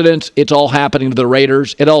coincidence. It's all happening to the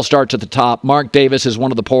Raiders. It all starts at the top. Mark Davis is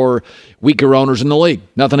one of the poor, weaker owners in the league.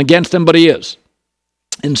 Nothing against him, but he is.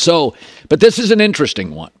 And so, but this is an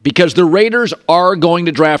interesting one because the Raiders are going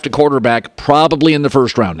to draft a quarterback probably in the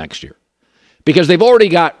first round next year because they've already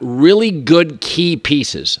got really good key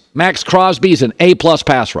pieces. Max Crosby's an A+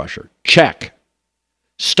 pass rusher. Check.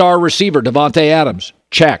 Star receiver, Davante Adams.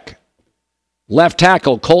 Check. Left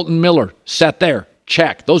tackle, Colton Miller, set there.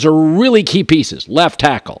 Check. Those are really key pieces. Left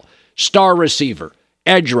tackle, star receiver,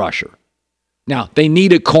 edge rusher. Now, they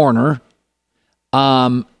need a corner,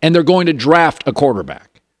 and they're going to draft a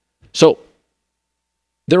quarterback. So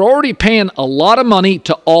they're already paying a lot of money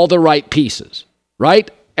to all the right pieces, right?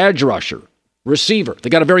 Edge rusher, receiver. They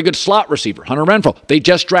got a very good slot receiver, Hunter Renfrow. They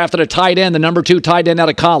just drafted a tight end, the number 2 tight end out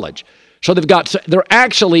of college. So they're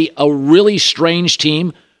actually a really strange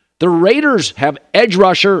team. The Raiders have edge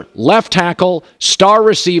rusher, left tackle, star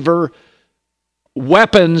receiver,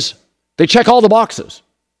 weapons. They check all the boxes.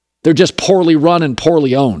 They're just poorly run and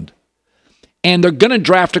poorly owned. And they're going to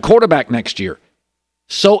draft a quarterback next year.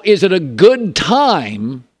 So is it a good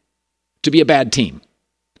time to be a bad team?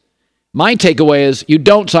 My takeaway is you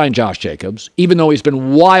don't sign Josh Jacobs, even though he's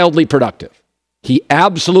been wildly productive. He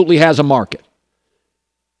absolutely has a market.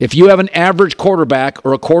 If you have an average quarterback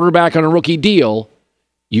or a quarterback on a rookie deal,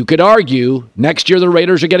 you could argue next year the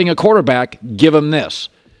Raiders are getting a quarterback, give them this.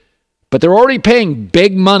 But they're already paying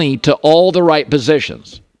big money to all the right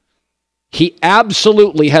positions. He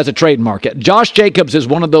absolutely has a trade market. Josh Jacobs is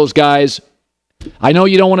one of those guys. I know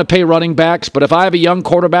you don't want to pay running backs, but if I have a young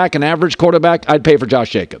quarterback, an average quarterback, I'd pay for Josh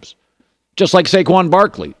Jacobs. Just like Saquon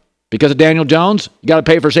Barkley. Because of Daniel Jones, you got to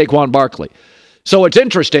pay for Saquon Barkley. So it's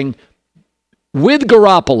interesting. With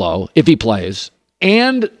Garoppolo, if he plays,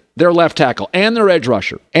 and their left tackle, and their edge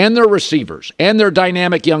rusher, and their receivers, and their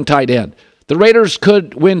dynamic young tight end, the Raiders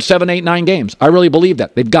could win 7, 8, 9 games. I really believe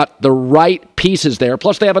that. They've got the right pieces there.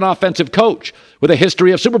 Plus, they have an offensive coach with a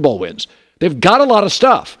history of Super Bowl wins. They've got a lot of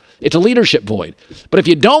stuff. It's a leadership void. But if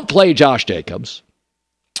you don't play Josh Jacobs,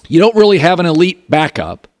 you don't really have an elite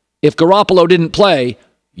backup. If Garoppolo didn't play,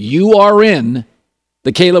 you are in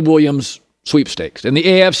the Caleb Williams sweepstakes. In the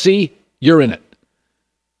AFC, you're in it.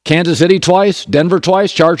 Kansas City twice, Denver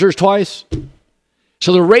twice, Chargers twice.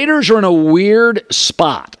 So the Raiders are in a weird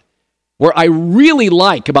spot where I really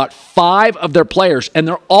like about 5 of their players, and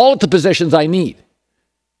they're all at the positions I need.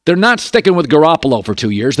 They're not sticking with Garoppolo for 2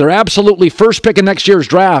 years. They're absolutely first pick in next year's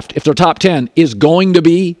draft, if they're top 10, is going to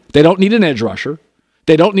be, they don't need an edge rusher.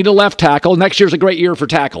 They don't need a left tackle. Next year's a great year for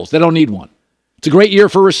tackles. They don't need one. It's a great year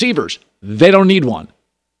for receivers. They don't need one.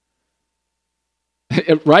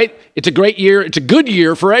 Right? It's a great year. It's a good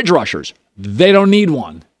year for edge rushers. They don't need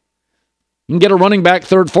one. You can get a running back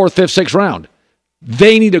 3rd, 4th, 5th, 6th round.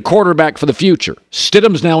 They need a quarterback for the future.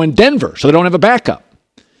 Stidham's now in Denver, so they don't have a backup.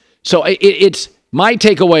 So it's my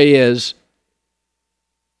takeaway is,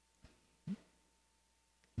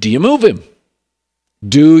 do you move him?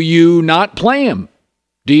 Do you not play him?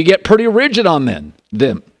 Do you get pretty rigid on them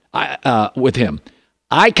with him?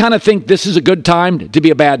 I kind of think this is a good time to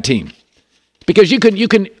be a bad team. Because you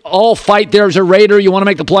can all fight there as a Raider. You want to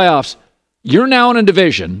make the playoffs. You're now in a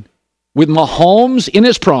division with Mahomes in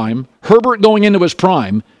his prime, Herbert going into his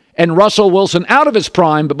prime, and Russell Wilson out of his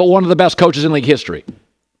prime, but one of the best coaches in league history.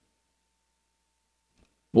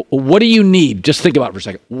 What do you need? Just think about it for a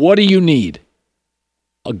second. What do you need?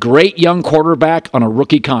 A great young quarterback on a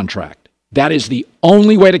rookie contract. That is the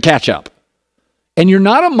only way to catch up. And you're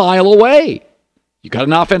not a mile away. You got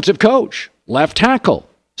an offensive coach, left tackle,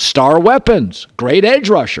 star weapons, great edge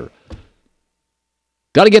rusher.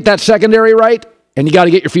 Got to get that secondary right, and you got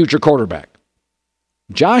to get your future quarterback.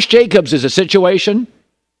 Josh Jacobs is a situation,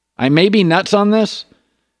 I may be nuts on this,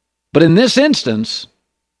 but in this instance,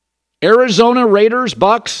 Arizona, Raiders,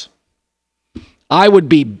 Bucks, I would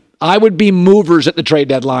be movers at the trade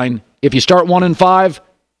deadline. If you start 1-5,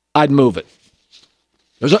 I'd move it.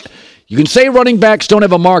 You can say running backs don't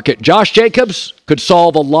have a market. Josh Jacobs could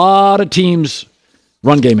solve a lot of teams'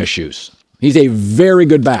 run game issues. He's a very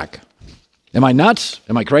good back. Am I nuts?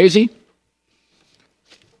 Am I crazy?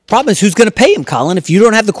 Problem is, who's going to pay him, Colin? If you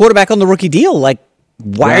don't have the quarterback on the rookie deal,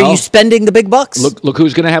 why are you spending the big bucks? Look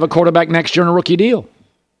who's going to have a quarterback next year on a rookie deal.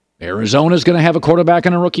 Arizona's going to have a quarterback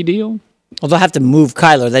on a rookie deal. Well, they'll have to move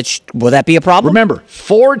Kyler. Will that be a problem? Remember,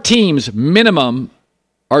 4 teams minimum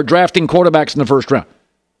are drafting quarterbacks in the first round.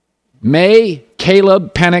 May,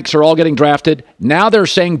 Caleb, Penix are all getting drafted. Now they're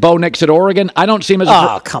saying Bo Nix at Oregon. I don't see him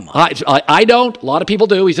as come on. I don't. A lot of people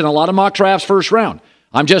do. He's in a lot of mock drafts first round.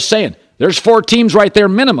 I'm just saying. There's 4 teams right there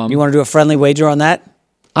minimum. You want to do a friendly wager on that?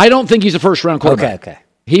 I don't think he's a first round quarterback. Okay.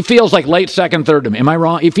 He feels like late second, third to me. Am I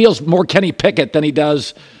wrong? He feels more Kenny Pickett than he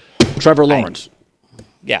does Trevor Lawrence.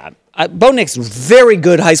 Bo Nix, very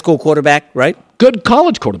good high school quarterback, right? Good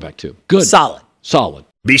college quarterback, too. Good. Solid.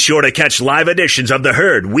 Be sure to catch live editions of The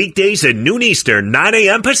Herd weekdays at noon Eastern, 9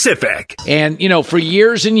 a.m. Pacific. And, for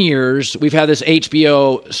years and years, we've had this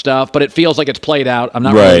HBO stuff, but it feels like it's played out. I'm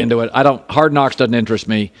not really into it. Hard Knocks doesn't interest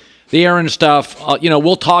me. The Aaron stuff,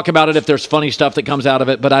 we'll talk about it if there's funny stuff that comes out of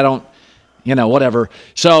it, but I don't, whatever.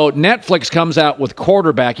 So Netflix comes out with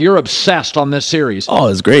Quarterback. You're obsessed on this series. Oh,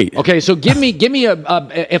 it's great. Okay, so give me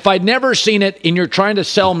if I'd never seen it and you're trying to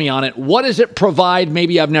sell me on it, what does it provide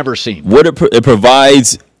maybe I've never seen? What it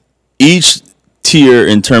provides each tier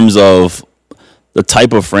in terms of the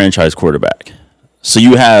type of franchise quarterback. So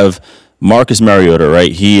you have Marcus Mariota,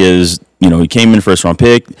 right? He is, he came in first round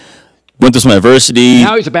pick, went through some adversity.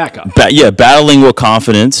 Now he's a backup. Battling with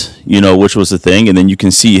confidence, which was the thing. And then you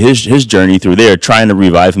can see his journey through there, trying to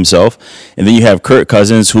revive himself. And then you have Kirk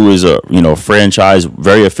Cousins, who is a, franchise,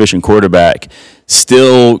 very efficient quarterback,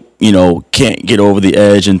 still, can't get over the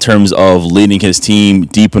edge in terms of leading his team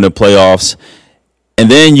deep in the playoffs.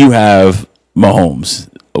 And then you have Mahomes,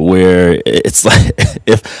 where it's like,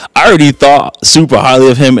 if I already thought super highly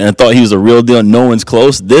of him and thought he was a real deal, no one's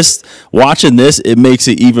close. Watching this, it makes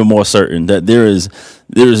it even more certain that there is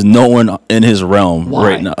no one in his realm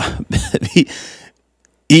right now.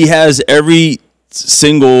 He has every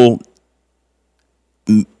single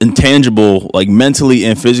intangible, mentally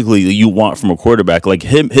and physically, that you want from a quarterback.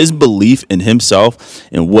 His belief in himself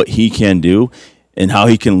and what he can do and how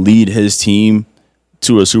he can lead his team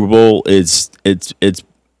to a Super Bowl, it's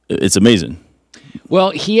amazing. Well,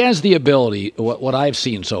 he has the ability, what I've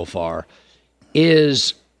seen so far,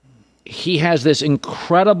 is he has this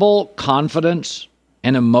incredible confidence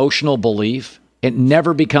and emotional belief. It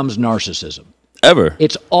never becomes narcissism. Ever.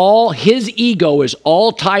 It's all, his ego is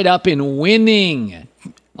all tied up in winning.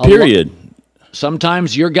 Period.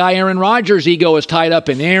 Sometimes your guy Aaron Rodgers' ego is tied up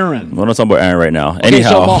in Aaron. We're not talking about Aaron right now. Okay,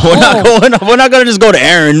 Anyhow, so we're not going to just go to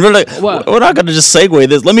Aaron. We're not going to just segue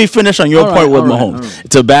this. Let me finish on your point with Mahomes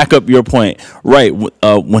to back up your point. Right,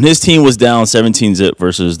 when his team was down 17-0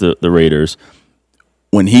 versus the Raiders,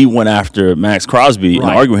 when he went after Max Crosby and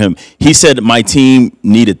argued with him, he said my team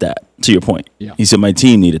needed that. To your point, he said my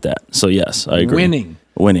team needed that. So yes, I agree.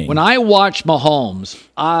 Winning. When I watch Mahomes,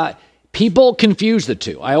 people confuse the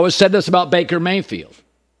two. I always said this about Baker Mayfield.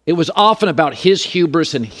 It was often about his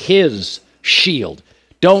hubris and his shield.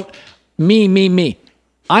 Don't me.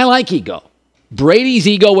 I like ego. Brady's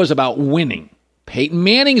ego was about winning. Peyton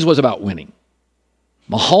Manning's was about winning.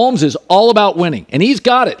 Mahomes is all about winning, and he's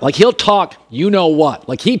got it. Like, he'll talk, you know what.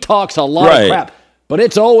 Like, he talks a lot of crap, but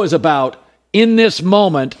it's always about, in this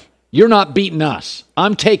moment, you're not beating us.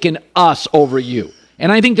 I'm taking us over you.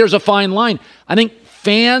 And I think there's a fine line. I think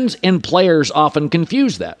fans and players often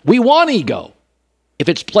confuse that. We want ego if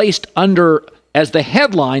it's placed under as the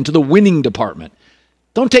headline to the winning department.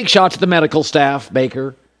 Don't take shots at the medical staff,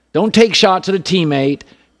 Baker. Don't take shots at a teammate.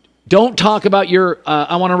 Don't talk about your,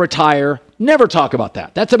 I want to retire. Never talk about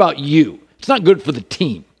that. That's about you. It's not good for the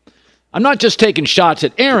team. I'm not just taking shots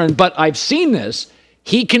at Aaron, but I've seen this.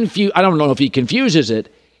 I don't know if he confuses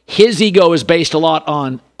it. His ego is based a lot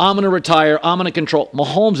on, I'm going to retire, I'm going to control.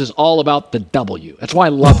 Mahomes is all about the W. That's why I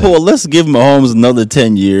love it. Well, let's give Mahomes another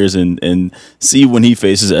 10 years and see when he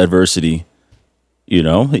faces adversity. You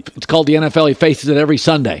know? It's called the NFL. He faces it every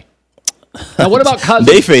Sunday. Now, what about Cousins?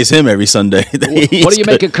 They face him every Sunday. What do you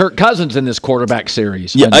make of Kirk Cousins in this quarterback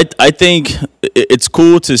series? Yeah, I think it's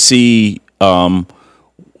cool to see where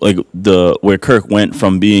Kirk went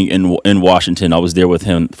from being in Washington. I was there with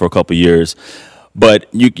him for a couple of years. But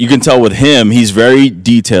you can tell with him, he's very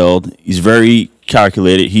detailed. He's very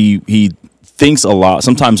calculated. He thinks a lot,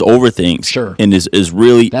 sometimes overthinks. Sure. And is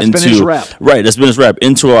really that's into... been his rep. Right, that's been his rep,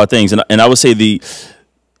 into a lot of things. And I would say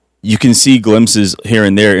you can see glimpses here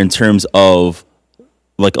and there in terms of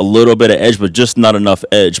like a little bit of edge, but just not enough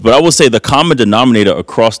edge. But I will say the common denominator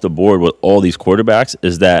across the board with all these quarterbacks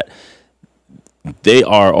is that they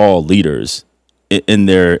are all leaders in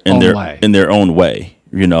their own way.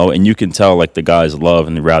 You know, and you can tell like the guys love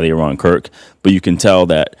and rally around Kirk, but you can tell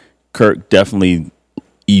that Kirk definitely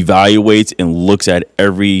evaluates and looks at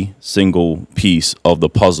every single piece of the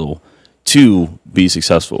puzzle to be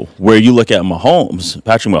successful. Where you look at Mahomes,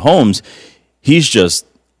 Patrick Mahomes, he's just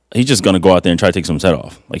going to go out there and try to take someone's head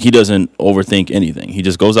off. Like, he doesn't overthink anything. He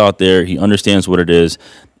just goes out there, he understands what it is.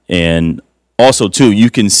 And also too, you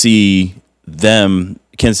can see them,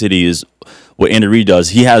 Kansas City is, what Andy Reid does,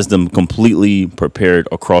 he has them completely prepared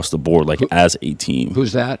across the board, like as a team.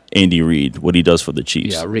 Who's that? Andy Reid, what he does for the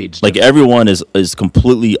Chiefs. Yeah, Reid's like different. Everyone is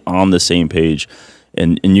completely on the same page,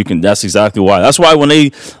 and you can. That's exactly why. That's why when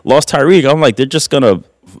they lost Tyreek, I'm like,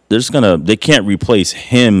 they can't replace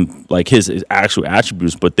him, like his actual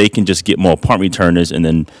attributes, but they can just get more punt returners and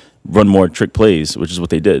then run more trick plays, which is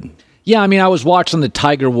what they did. Yeah, I mean, I was watching the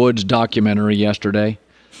Tiger Woods documentary yesterday.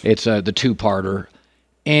 It's the two-parter,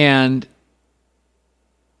 and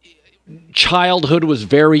childhood was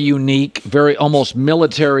very unique, very almost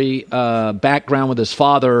military background with his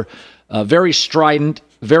father, very strident,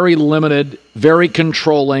 very limited, very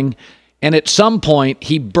controlling. And at some point,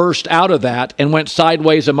 he burst out of that and went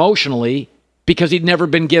sideways emotionally because he'd never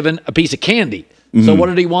been given a piece of candy. Mm-hmm. So what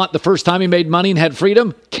did he want the first time he made money and had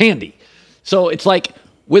freedom? Candy. So it's like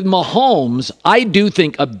with Mahomes, I do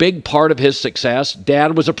think a big part of his success,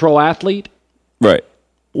 Dad was a pro athlete. Right.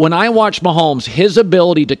 When I watch Mahomes, his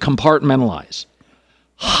ability to compartmentalize,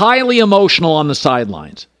 highly emotional on the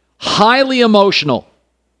sidelines, highly emotional,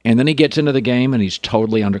 and then he gets into the game and he's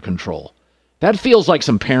totally under control. That feels like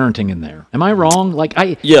some parenting in there. Am I wrong?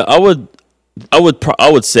 I would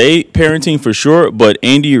say parenting for sure, but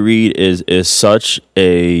Andy Reid is such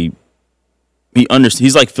a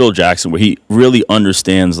he's like Phil Jackson, where he really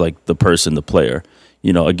understands like the person, the player.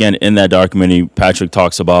 You know, again, in that documentary, Patrick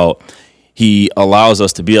talks about he allows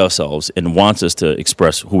us to be ourselves and wants us to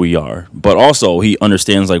express who we are, but also he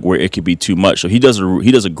understands like where it could be too much. So he does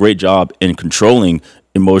a great job in controlling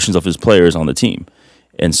emotions of his players on the team.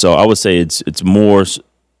 And so I would say it's more,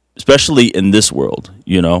 especially in this world,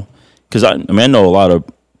 you know, because I know a lot of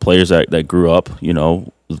players that grew up, you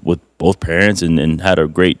know, with both parents and had a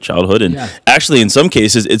great childhood. And actually, in some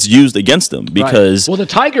cases, it's used against them because... Right. Well,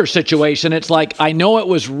 the Tiger situation, it's like, I know it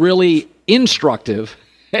was really instructive.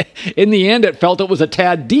 In the end, it felt it was a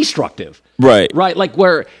tad destructive. Right. Right, like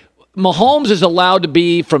where Mahomes is allowed to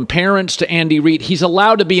be, from parents to Andy Reid, he's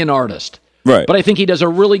allowed to be an artist. Right. But I think he does a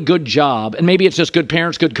really good job, and maybe it's just good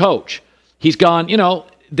parents, good coach. He's gone, you know,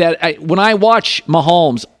 when I watch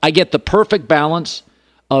Mahomes, I get the perfect balance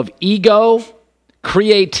of ego,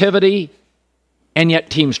 creativity, and yet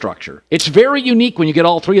team structure. It's very unique when you get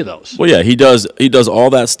all three of those. Well, yeah, he does all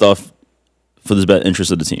that stuff for the best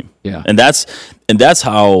interest of the team. Yeah. And that's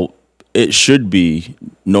how it should be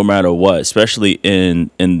no matter what, especially in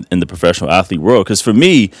the professional athlete world. Because for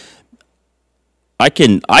me, I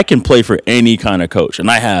can play for any kind of coach,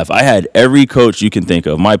 and I had every coach you can think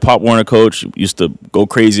of. My Pop Warner coach used to go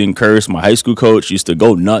crazy and curse. My high school coach used to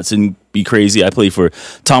go nuts and be crazy. I played for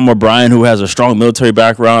Tom O'Brien, who has a strong military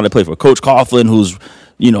background. I played for Coach Coughlin, who's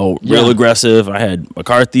real aggressive. I had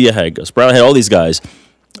McCarthy. I had Gus Brown. I had all these guys.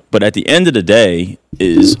 But at the end of the day,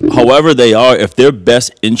 is however they are, if their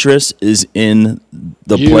best interest is in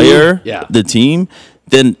the player, the team,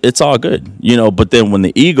 then it's all good, But then when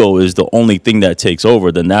the ego is the only thing that takes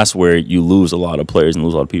over, then that's where you lose a lot of players and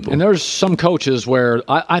lose a lot of people. And there's some coaches where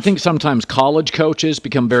I think sometimes college coaches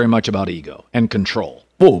become very much about ego and control.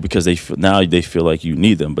 Well, because now they feel like you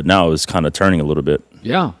need them, but now it's kind of turning a little bit.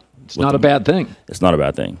 Yeah, it's not a bad thing. It's not a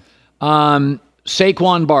bad thing.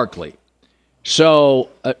 Saquon Barkley. So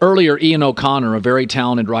earlier, Ian O'Connor, a very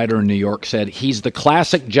talented writer in New York, said he's the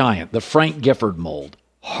classic giant, the Frank Gifford mold.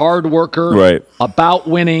 Hard worker, right, about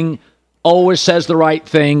winning, always says the right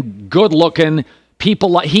thing, good looking.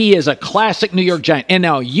 He is a classic New York Giant. And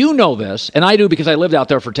now you know this, and I do because I lived out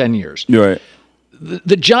there for 10 years. You're right.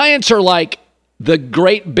 The Giants are like the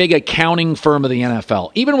great big accounting firm of the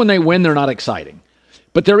NFL. Even when they win, they're not exciting.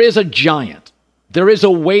 But there is a giant. There is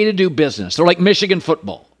a way to do business. They're like Michigan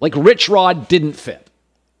football. Like Rich Rod didn't fit.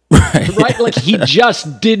 Right? Like he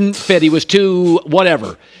just didn't fit. He was too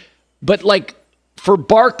whatever. But like for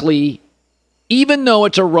Barkley, even though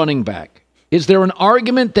it's a running back, is there an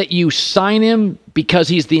argument that you sign him because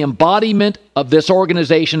he's the embodiment of this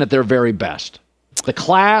organization at their very best? The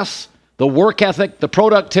class, the work ethic, the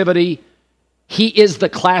productivity. He is the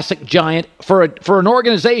classic giant for an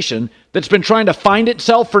organization that's been trying to find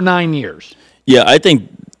itself for 9 years. Yeah, I think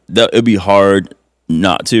that it'd be hard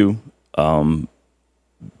not to,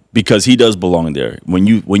 because he does belong there. When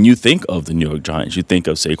you think of the New York Giants, you think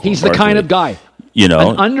of Saquon He's Barkley. The kind of guy. An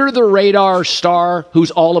under-the-radar star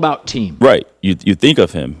who's all about team. Right. You think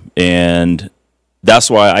of him, and that's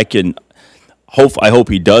why I hope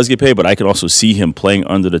he does get paid, but I can also see him playing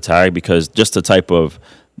under the tag because just the type of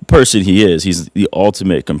person he is, he's the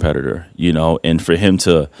ultimate competitor, and for him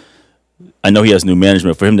to, I know he has new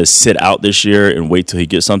management, for him to sit out this year and wait till he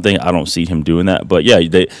gets something, I don't see him doing that. But yeah,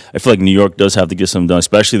 I feel like New York does have to get something done,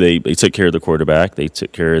 especially they took care of the quarterback, they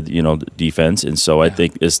took care of the defense, and so I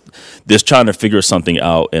think it's trying to figure something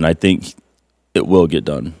out, and I think it will get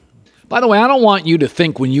done. By the way, I don't want you to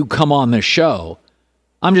think when you come on this show,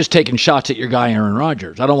 I'm just taking shots at your guy Aaron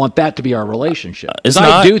Rodgers. I don't want that to be our relationship.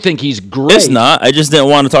 I do think he's great. It's not. I just didn't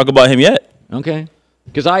want to talk about him yet. Okay.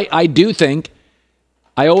 Because I do think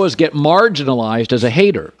I always get marginalized as a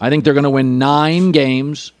hater. I think they're going to win 9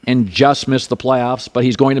 games and just miss the playoffs, but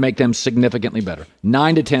he's going to make them significantly better.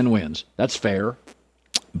 9 to 10 wins. That's fair.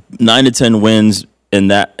 9 to 10 wins,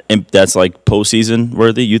 and that's like postseason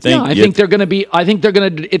worthy, you think? Yeah, I think they're going to be.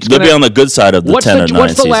 They'll be on the good side of the 10 or 9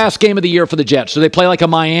 What's the season. last game of the year for the Jets? Do they play like a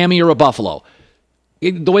Miami or a Buffalo?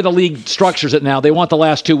 The way the league structures it now, they want the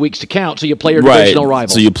last 2 weeks to count, so you play your divisional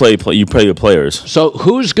rivals. So you play your players. So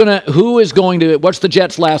who is going to? What's the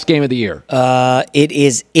Jets' last game of the year? It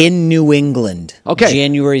is in New England. Okay,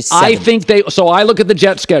 January 7th. I think they. So I look at the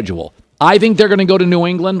Jets' schedule. I think they're going to go to New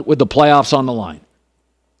England with the playoffs on the line.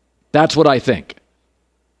 That's what I think.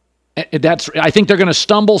 I think they're going to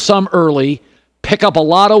stumble some early, pick up a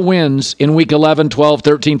lot of wins in week 11, 12,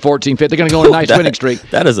 13, 14, 15. They're going to go on a nice winning streak.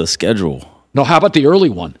 That is a schedule. No, how about the early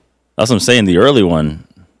one? That's what I'm saying, the early one.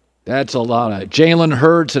 That's a lot of Jalen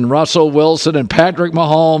Hurts and Russell Wilson and Patrick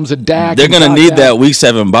Mahomes and Dak. They're going to need that week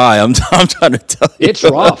 7 bye. I'm trying to tell you. It's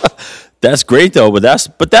rough. That's great, though, but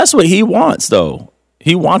that's what he wants, though.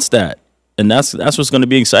 He wants that. And that's what's going to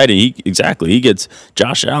be exciting. He gets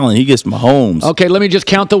Josh Allen. He gets Mahomes. Okay, let me just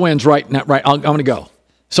count the wins right now. Right, I'm going to go.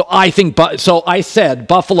 So I said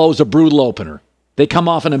Buffalo's a brutal opener. They come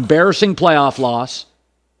off an embarrassing playoff loss.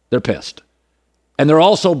 They're pissed. And they're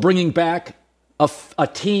also bringing back a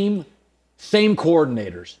team, same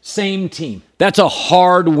coordinators, same team. That's a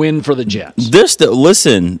hard win for the Jets.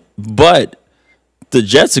 But the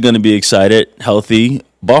Jets are going to be excited, healthy.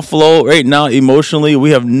 Buffalo, right now, emotionally,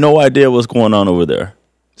 we have no idea what's going on over there.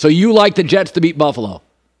 So you like the Jets to beat Buffalo?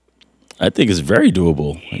 I think it's very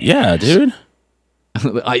doable. Yeah, dude.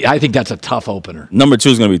 I think that's a tough opener. Number 2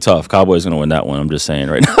 is going to be tough. Cowboys going to win that one. I'm just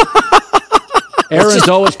saying right now. Aaron's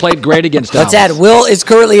always played great against Dallas. Let's add, Will is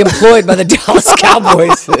currently employed by the Dallas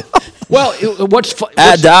Cowboys. Well,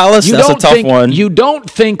 at Dallas, that's a tough one. You don't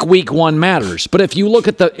think week 1 matters, but if you look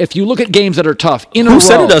at games that are tough in a row. Who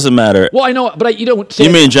said it doesn't matter? Well, I know, but you don't. You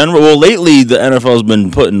mean in general? Well, lately the NFL's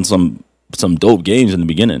been putting some dope games in the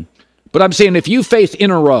beginning. But I'm saying if you face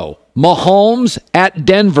in a row Mahomes at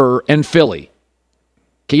Denver and Philly.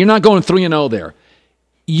 Okay, you're not going 3-0 there.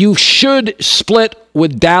 You should split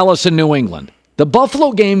with Dallas and New England. The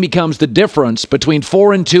Buffalo game becomes the difference between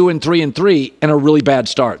 4-2 and 3-3 and a really bad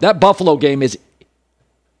start. That Buffalo game is...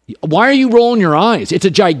 Why are you rolling your eyes? It's a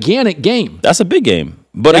gigantic game. That's a big game.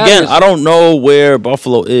 But again, I don't know where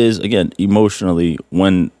Buffalo is, again, emotionally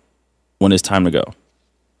when it's time to go.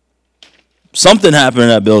 Something happened in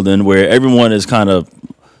that building where everyone is kind of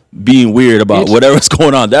being weird about whatever's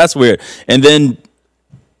going on. That's weird. And then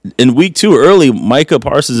in week 2 early, Micah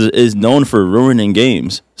Parsons is known for ruining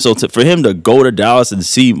games. So for him to go to Dallas and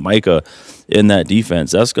see Micah in that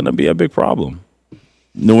defense, that's going to be a big problem.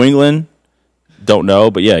 New England, don't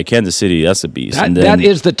know. But yeah, Kansas City, that's a beast. That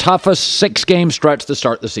is the toughest 6-game stretch to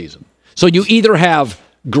start the season. So you either have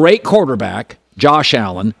great quarterback, Josh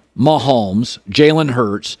Allen, Mahomes, Jalen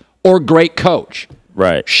Hurts, or great coach.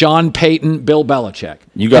 Right. Sean Payton, Bill Belichick.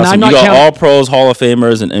 You got all pros, Hall of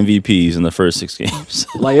Famers, and MVPs in the first 6 games.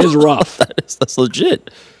 Like, it's rough. That's legit.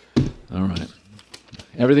 All right.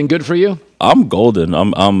 Everything good for you? I'm golden.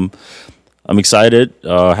 I'm excited.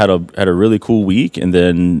 Had a really cool week, and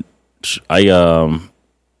then I go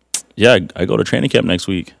to training camp next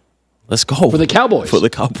week. Let's go. For the Cowboys. For the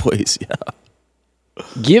Cowboys, yeah.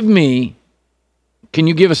 Can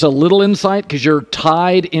you give us a little insight? Because you're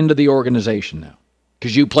tied into the organization now.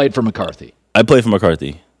 Because you played for McCarthy. I played for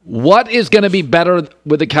McCarthy. What is going to be better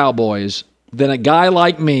with the Cowboys than a guy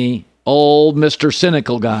like me, old Mr.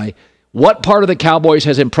 Cynical guy? What part of the Cowboys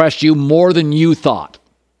has impressed you more than you thought?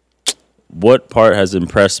 What part has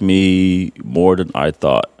impressed me more than I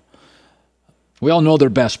thought? We all know they're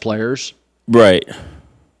best players. Right.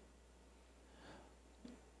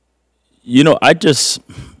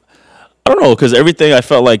 I don't know, because everything I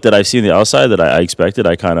felt like that I've seen the outside that I expected,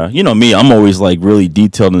 I kind of, me, I'm always like really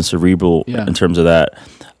detailed and cerebral in terms of that.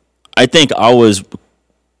 I think I was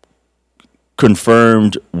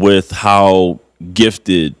confirmed with how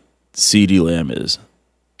gifted CeeDee Lamb is.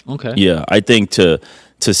 Okay. Yeah, I think to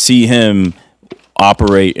see him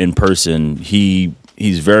operate in person,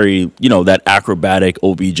 he's very, that acrobatic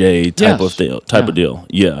OBJ type of deal.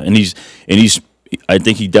 Yeah, and he's I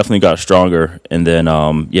think he definitely got stronger, and then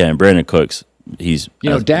and Brandon Cooks,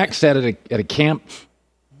 Dak said at a camp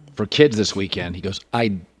for kids this weekend, he goes,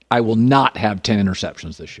 I will not have 10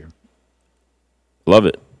 interceptions this year. Love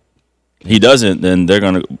it. He doesn't, then they're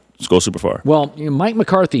going to go super far. Well, Mike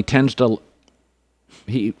McCarthy tends to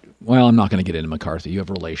I'm not going to get into McCarthy. You have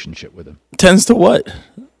a relationship with him. Tends to what?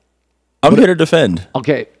 I'm here to defend.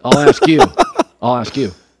 Okay, I'll ask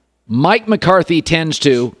you. Mike McCarthy tends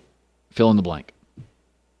to fill in the blank.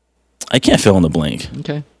 I can't fill in the blank.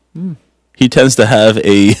 Okay. He tends to have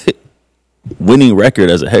a winning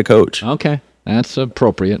record as a head coach. Okay. That's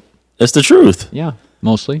appropriate. That's the truth. Yeah,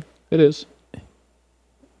 mostly. It is.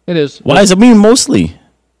 Why does it mean mostly?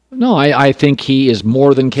 No, I think he is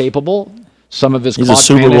more than capable. Some of his He's clock a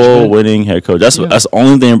Super Bowl winning head coach. That's the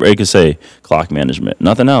only thing anybody can say, clock management.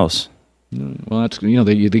 Nothing else. Well, that's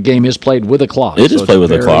the game is played with a clock. It is played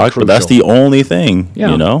with a clock, but that's the only thing.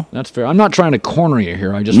 Yeah, that's fair. I'm not trying to corner you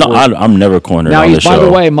here. I'm never cornered. Now, on the show. By the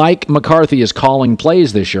way, Mike McCarthy is calling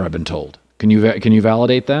plays this year. I've been told. Can you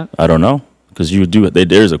validate that? I don't know, because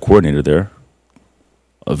there's a coordinator there,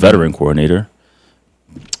 a veteran coordinator,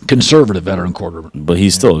 conservative veteran coordinator, but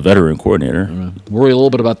he's still a veteran coordinator. Worry a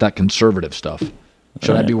little bit about that conservative stuff.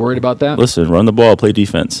 Should I be worried about that? Listen, run the ball, play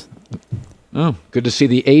defense. Oh, good to see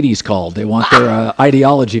the 80s called. They want their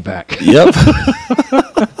ideology back. Yep.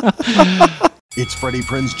 It's Freddie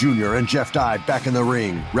Prinze Jr. and Jeff Dye back in the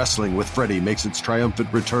ring. Wrestling with Freddie makes its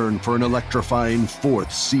triumphant return for an electrifying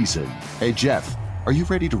 4th season. Hey, Jeff, are you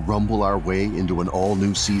ready to rumble our way into an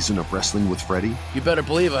all-new season of Wrestling with Freddie? You better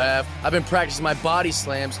believe I have. I've been practicing my body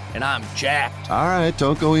slams, and I'm jacked. All right,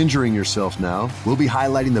 don't go injuring yourself now. We'll be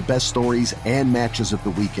highlighting the best stories and matches of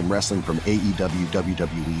the week in wrestling from AEW,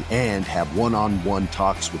 WWE, and have one-on-one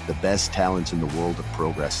talks with the best talents in the world of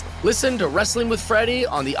pro wrestling. Listen to Wrestling with Freddie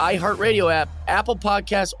on the iHeartRadio app, Apple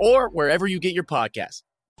Podcasts, or wherever you get your podcasts.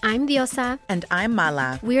 I'm Diosa. And I'm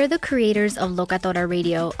Mala. We are the creators of Locatora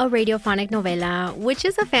Radio, a radiophonic novela, which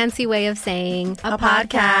is a fancy way of saying a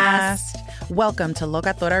podcast. Welcome to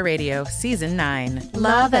Locatora Radio, Season 9.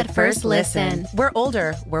 Love at first listen. We're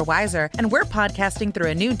older, we're wiser, and we're podcasting through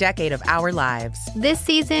a new decade of our lives. This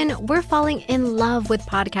season, we're falling in love with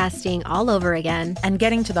podcasting all over again. And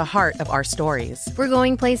getting to the heart of our stories. We're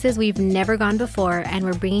going places we've never gone before, and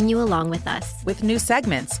we're bringing you along with us. With new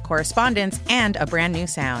segments, correspondence, and a brand new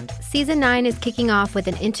sound. sound. Season 9 is kicking off with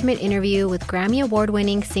an intimate interview with Grammy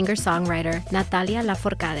Award-winning singer-songwriter Natalia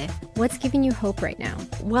Lafourcade. What's giving you hope right now?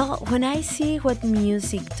 Well, when I see what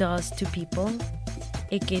music does to people,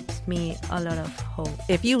 it gives me a lot of hope.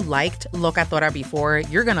 If you liked Locatora before,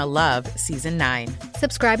 you're going to love Season 9.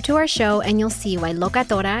 Subscribe to our show and you'll see why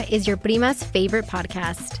Locatora is your prima's favorite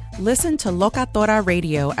podcast. Listen to Locatora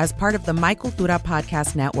Radio as part of the My Cultura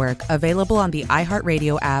Podcast Network, available on the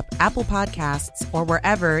iHeartRadio app, Apple Podcasts, or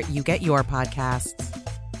wherever you get your podcasts.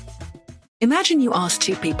 Imagine you ask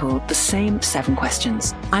two people the same 7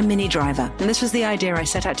 questions. I'm Minnie Driver, and this was the idea I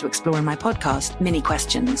set out to explore in my podcast, Mini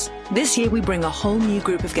Questions. This year, we bring a whole new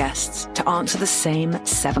group of guests to answer the same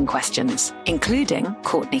 7 questions, including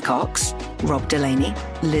Courtney Cox, Rob Delaney,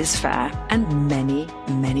 Liz Phair, and many,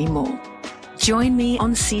 many more. Join me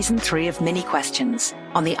on Season 3 of Mini Questions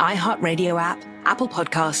on the iHeartRadio app, Apple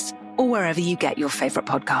Podcasts, or wherever you get your favorite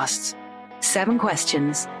podcasts. 7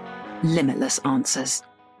 questions, limitless answers.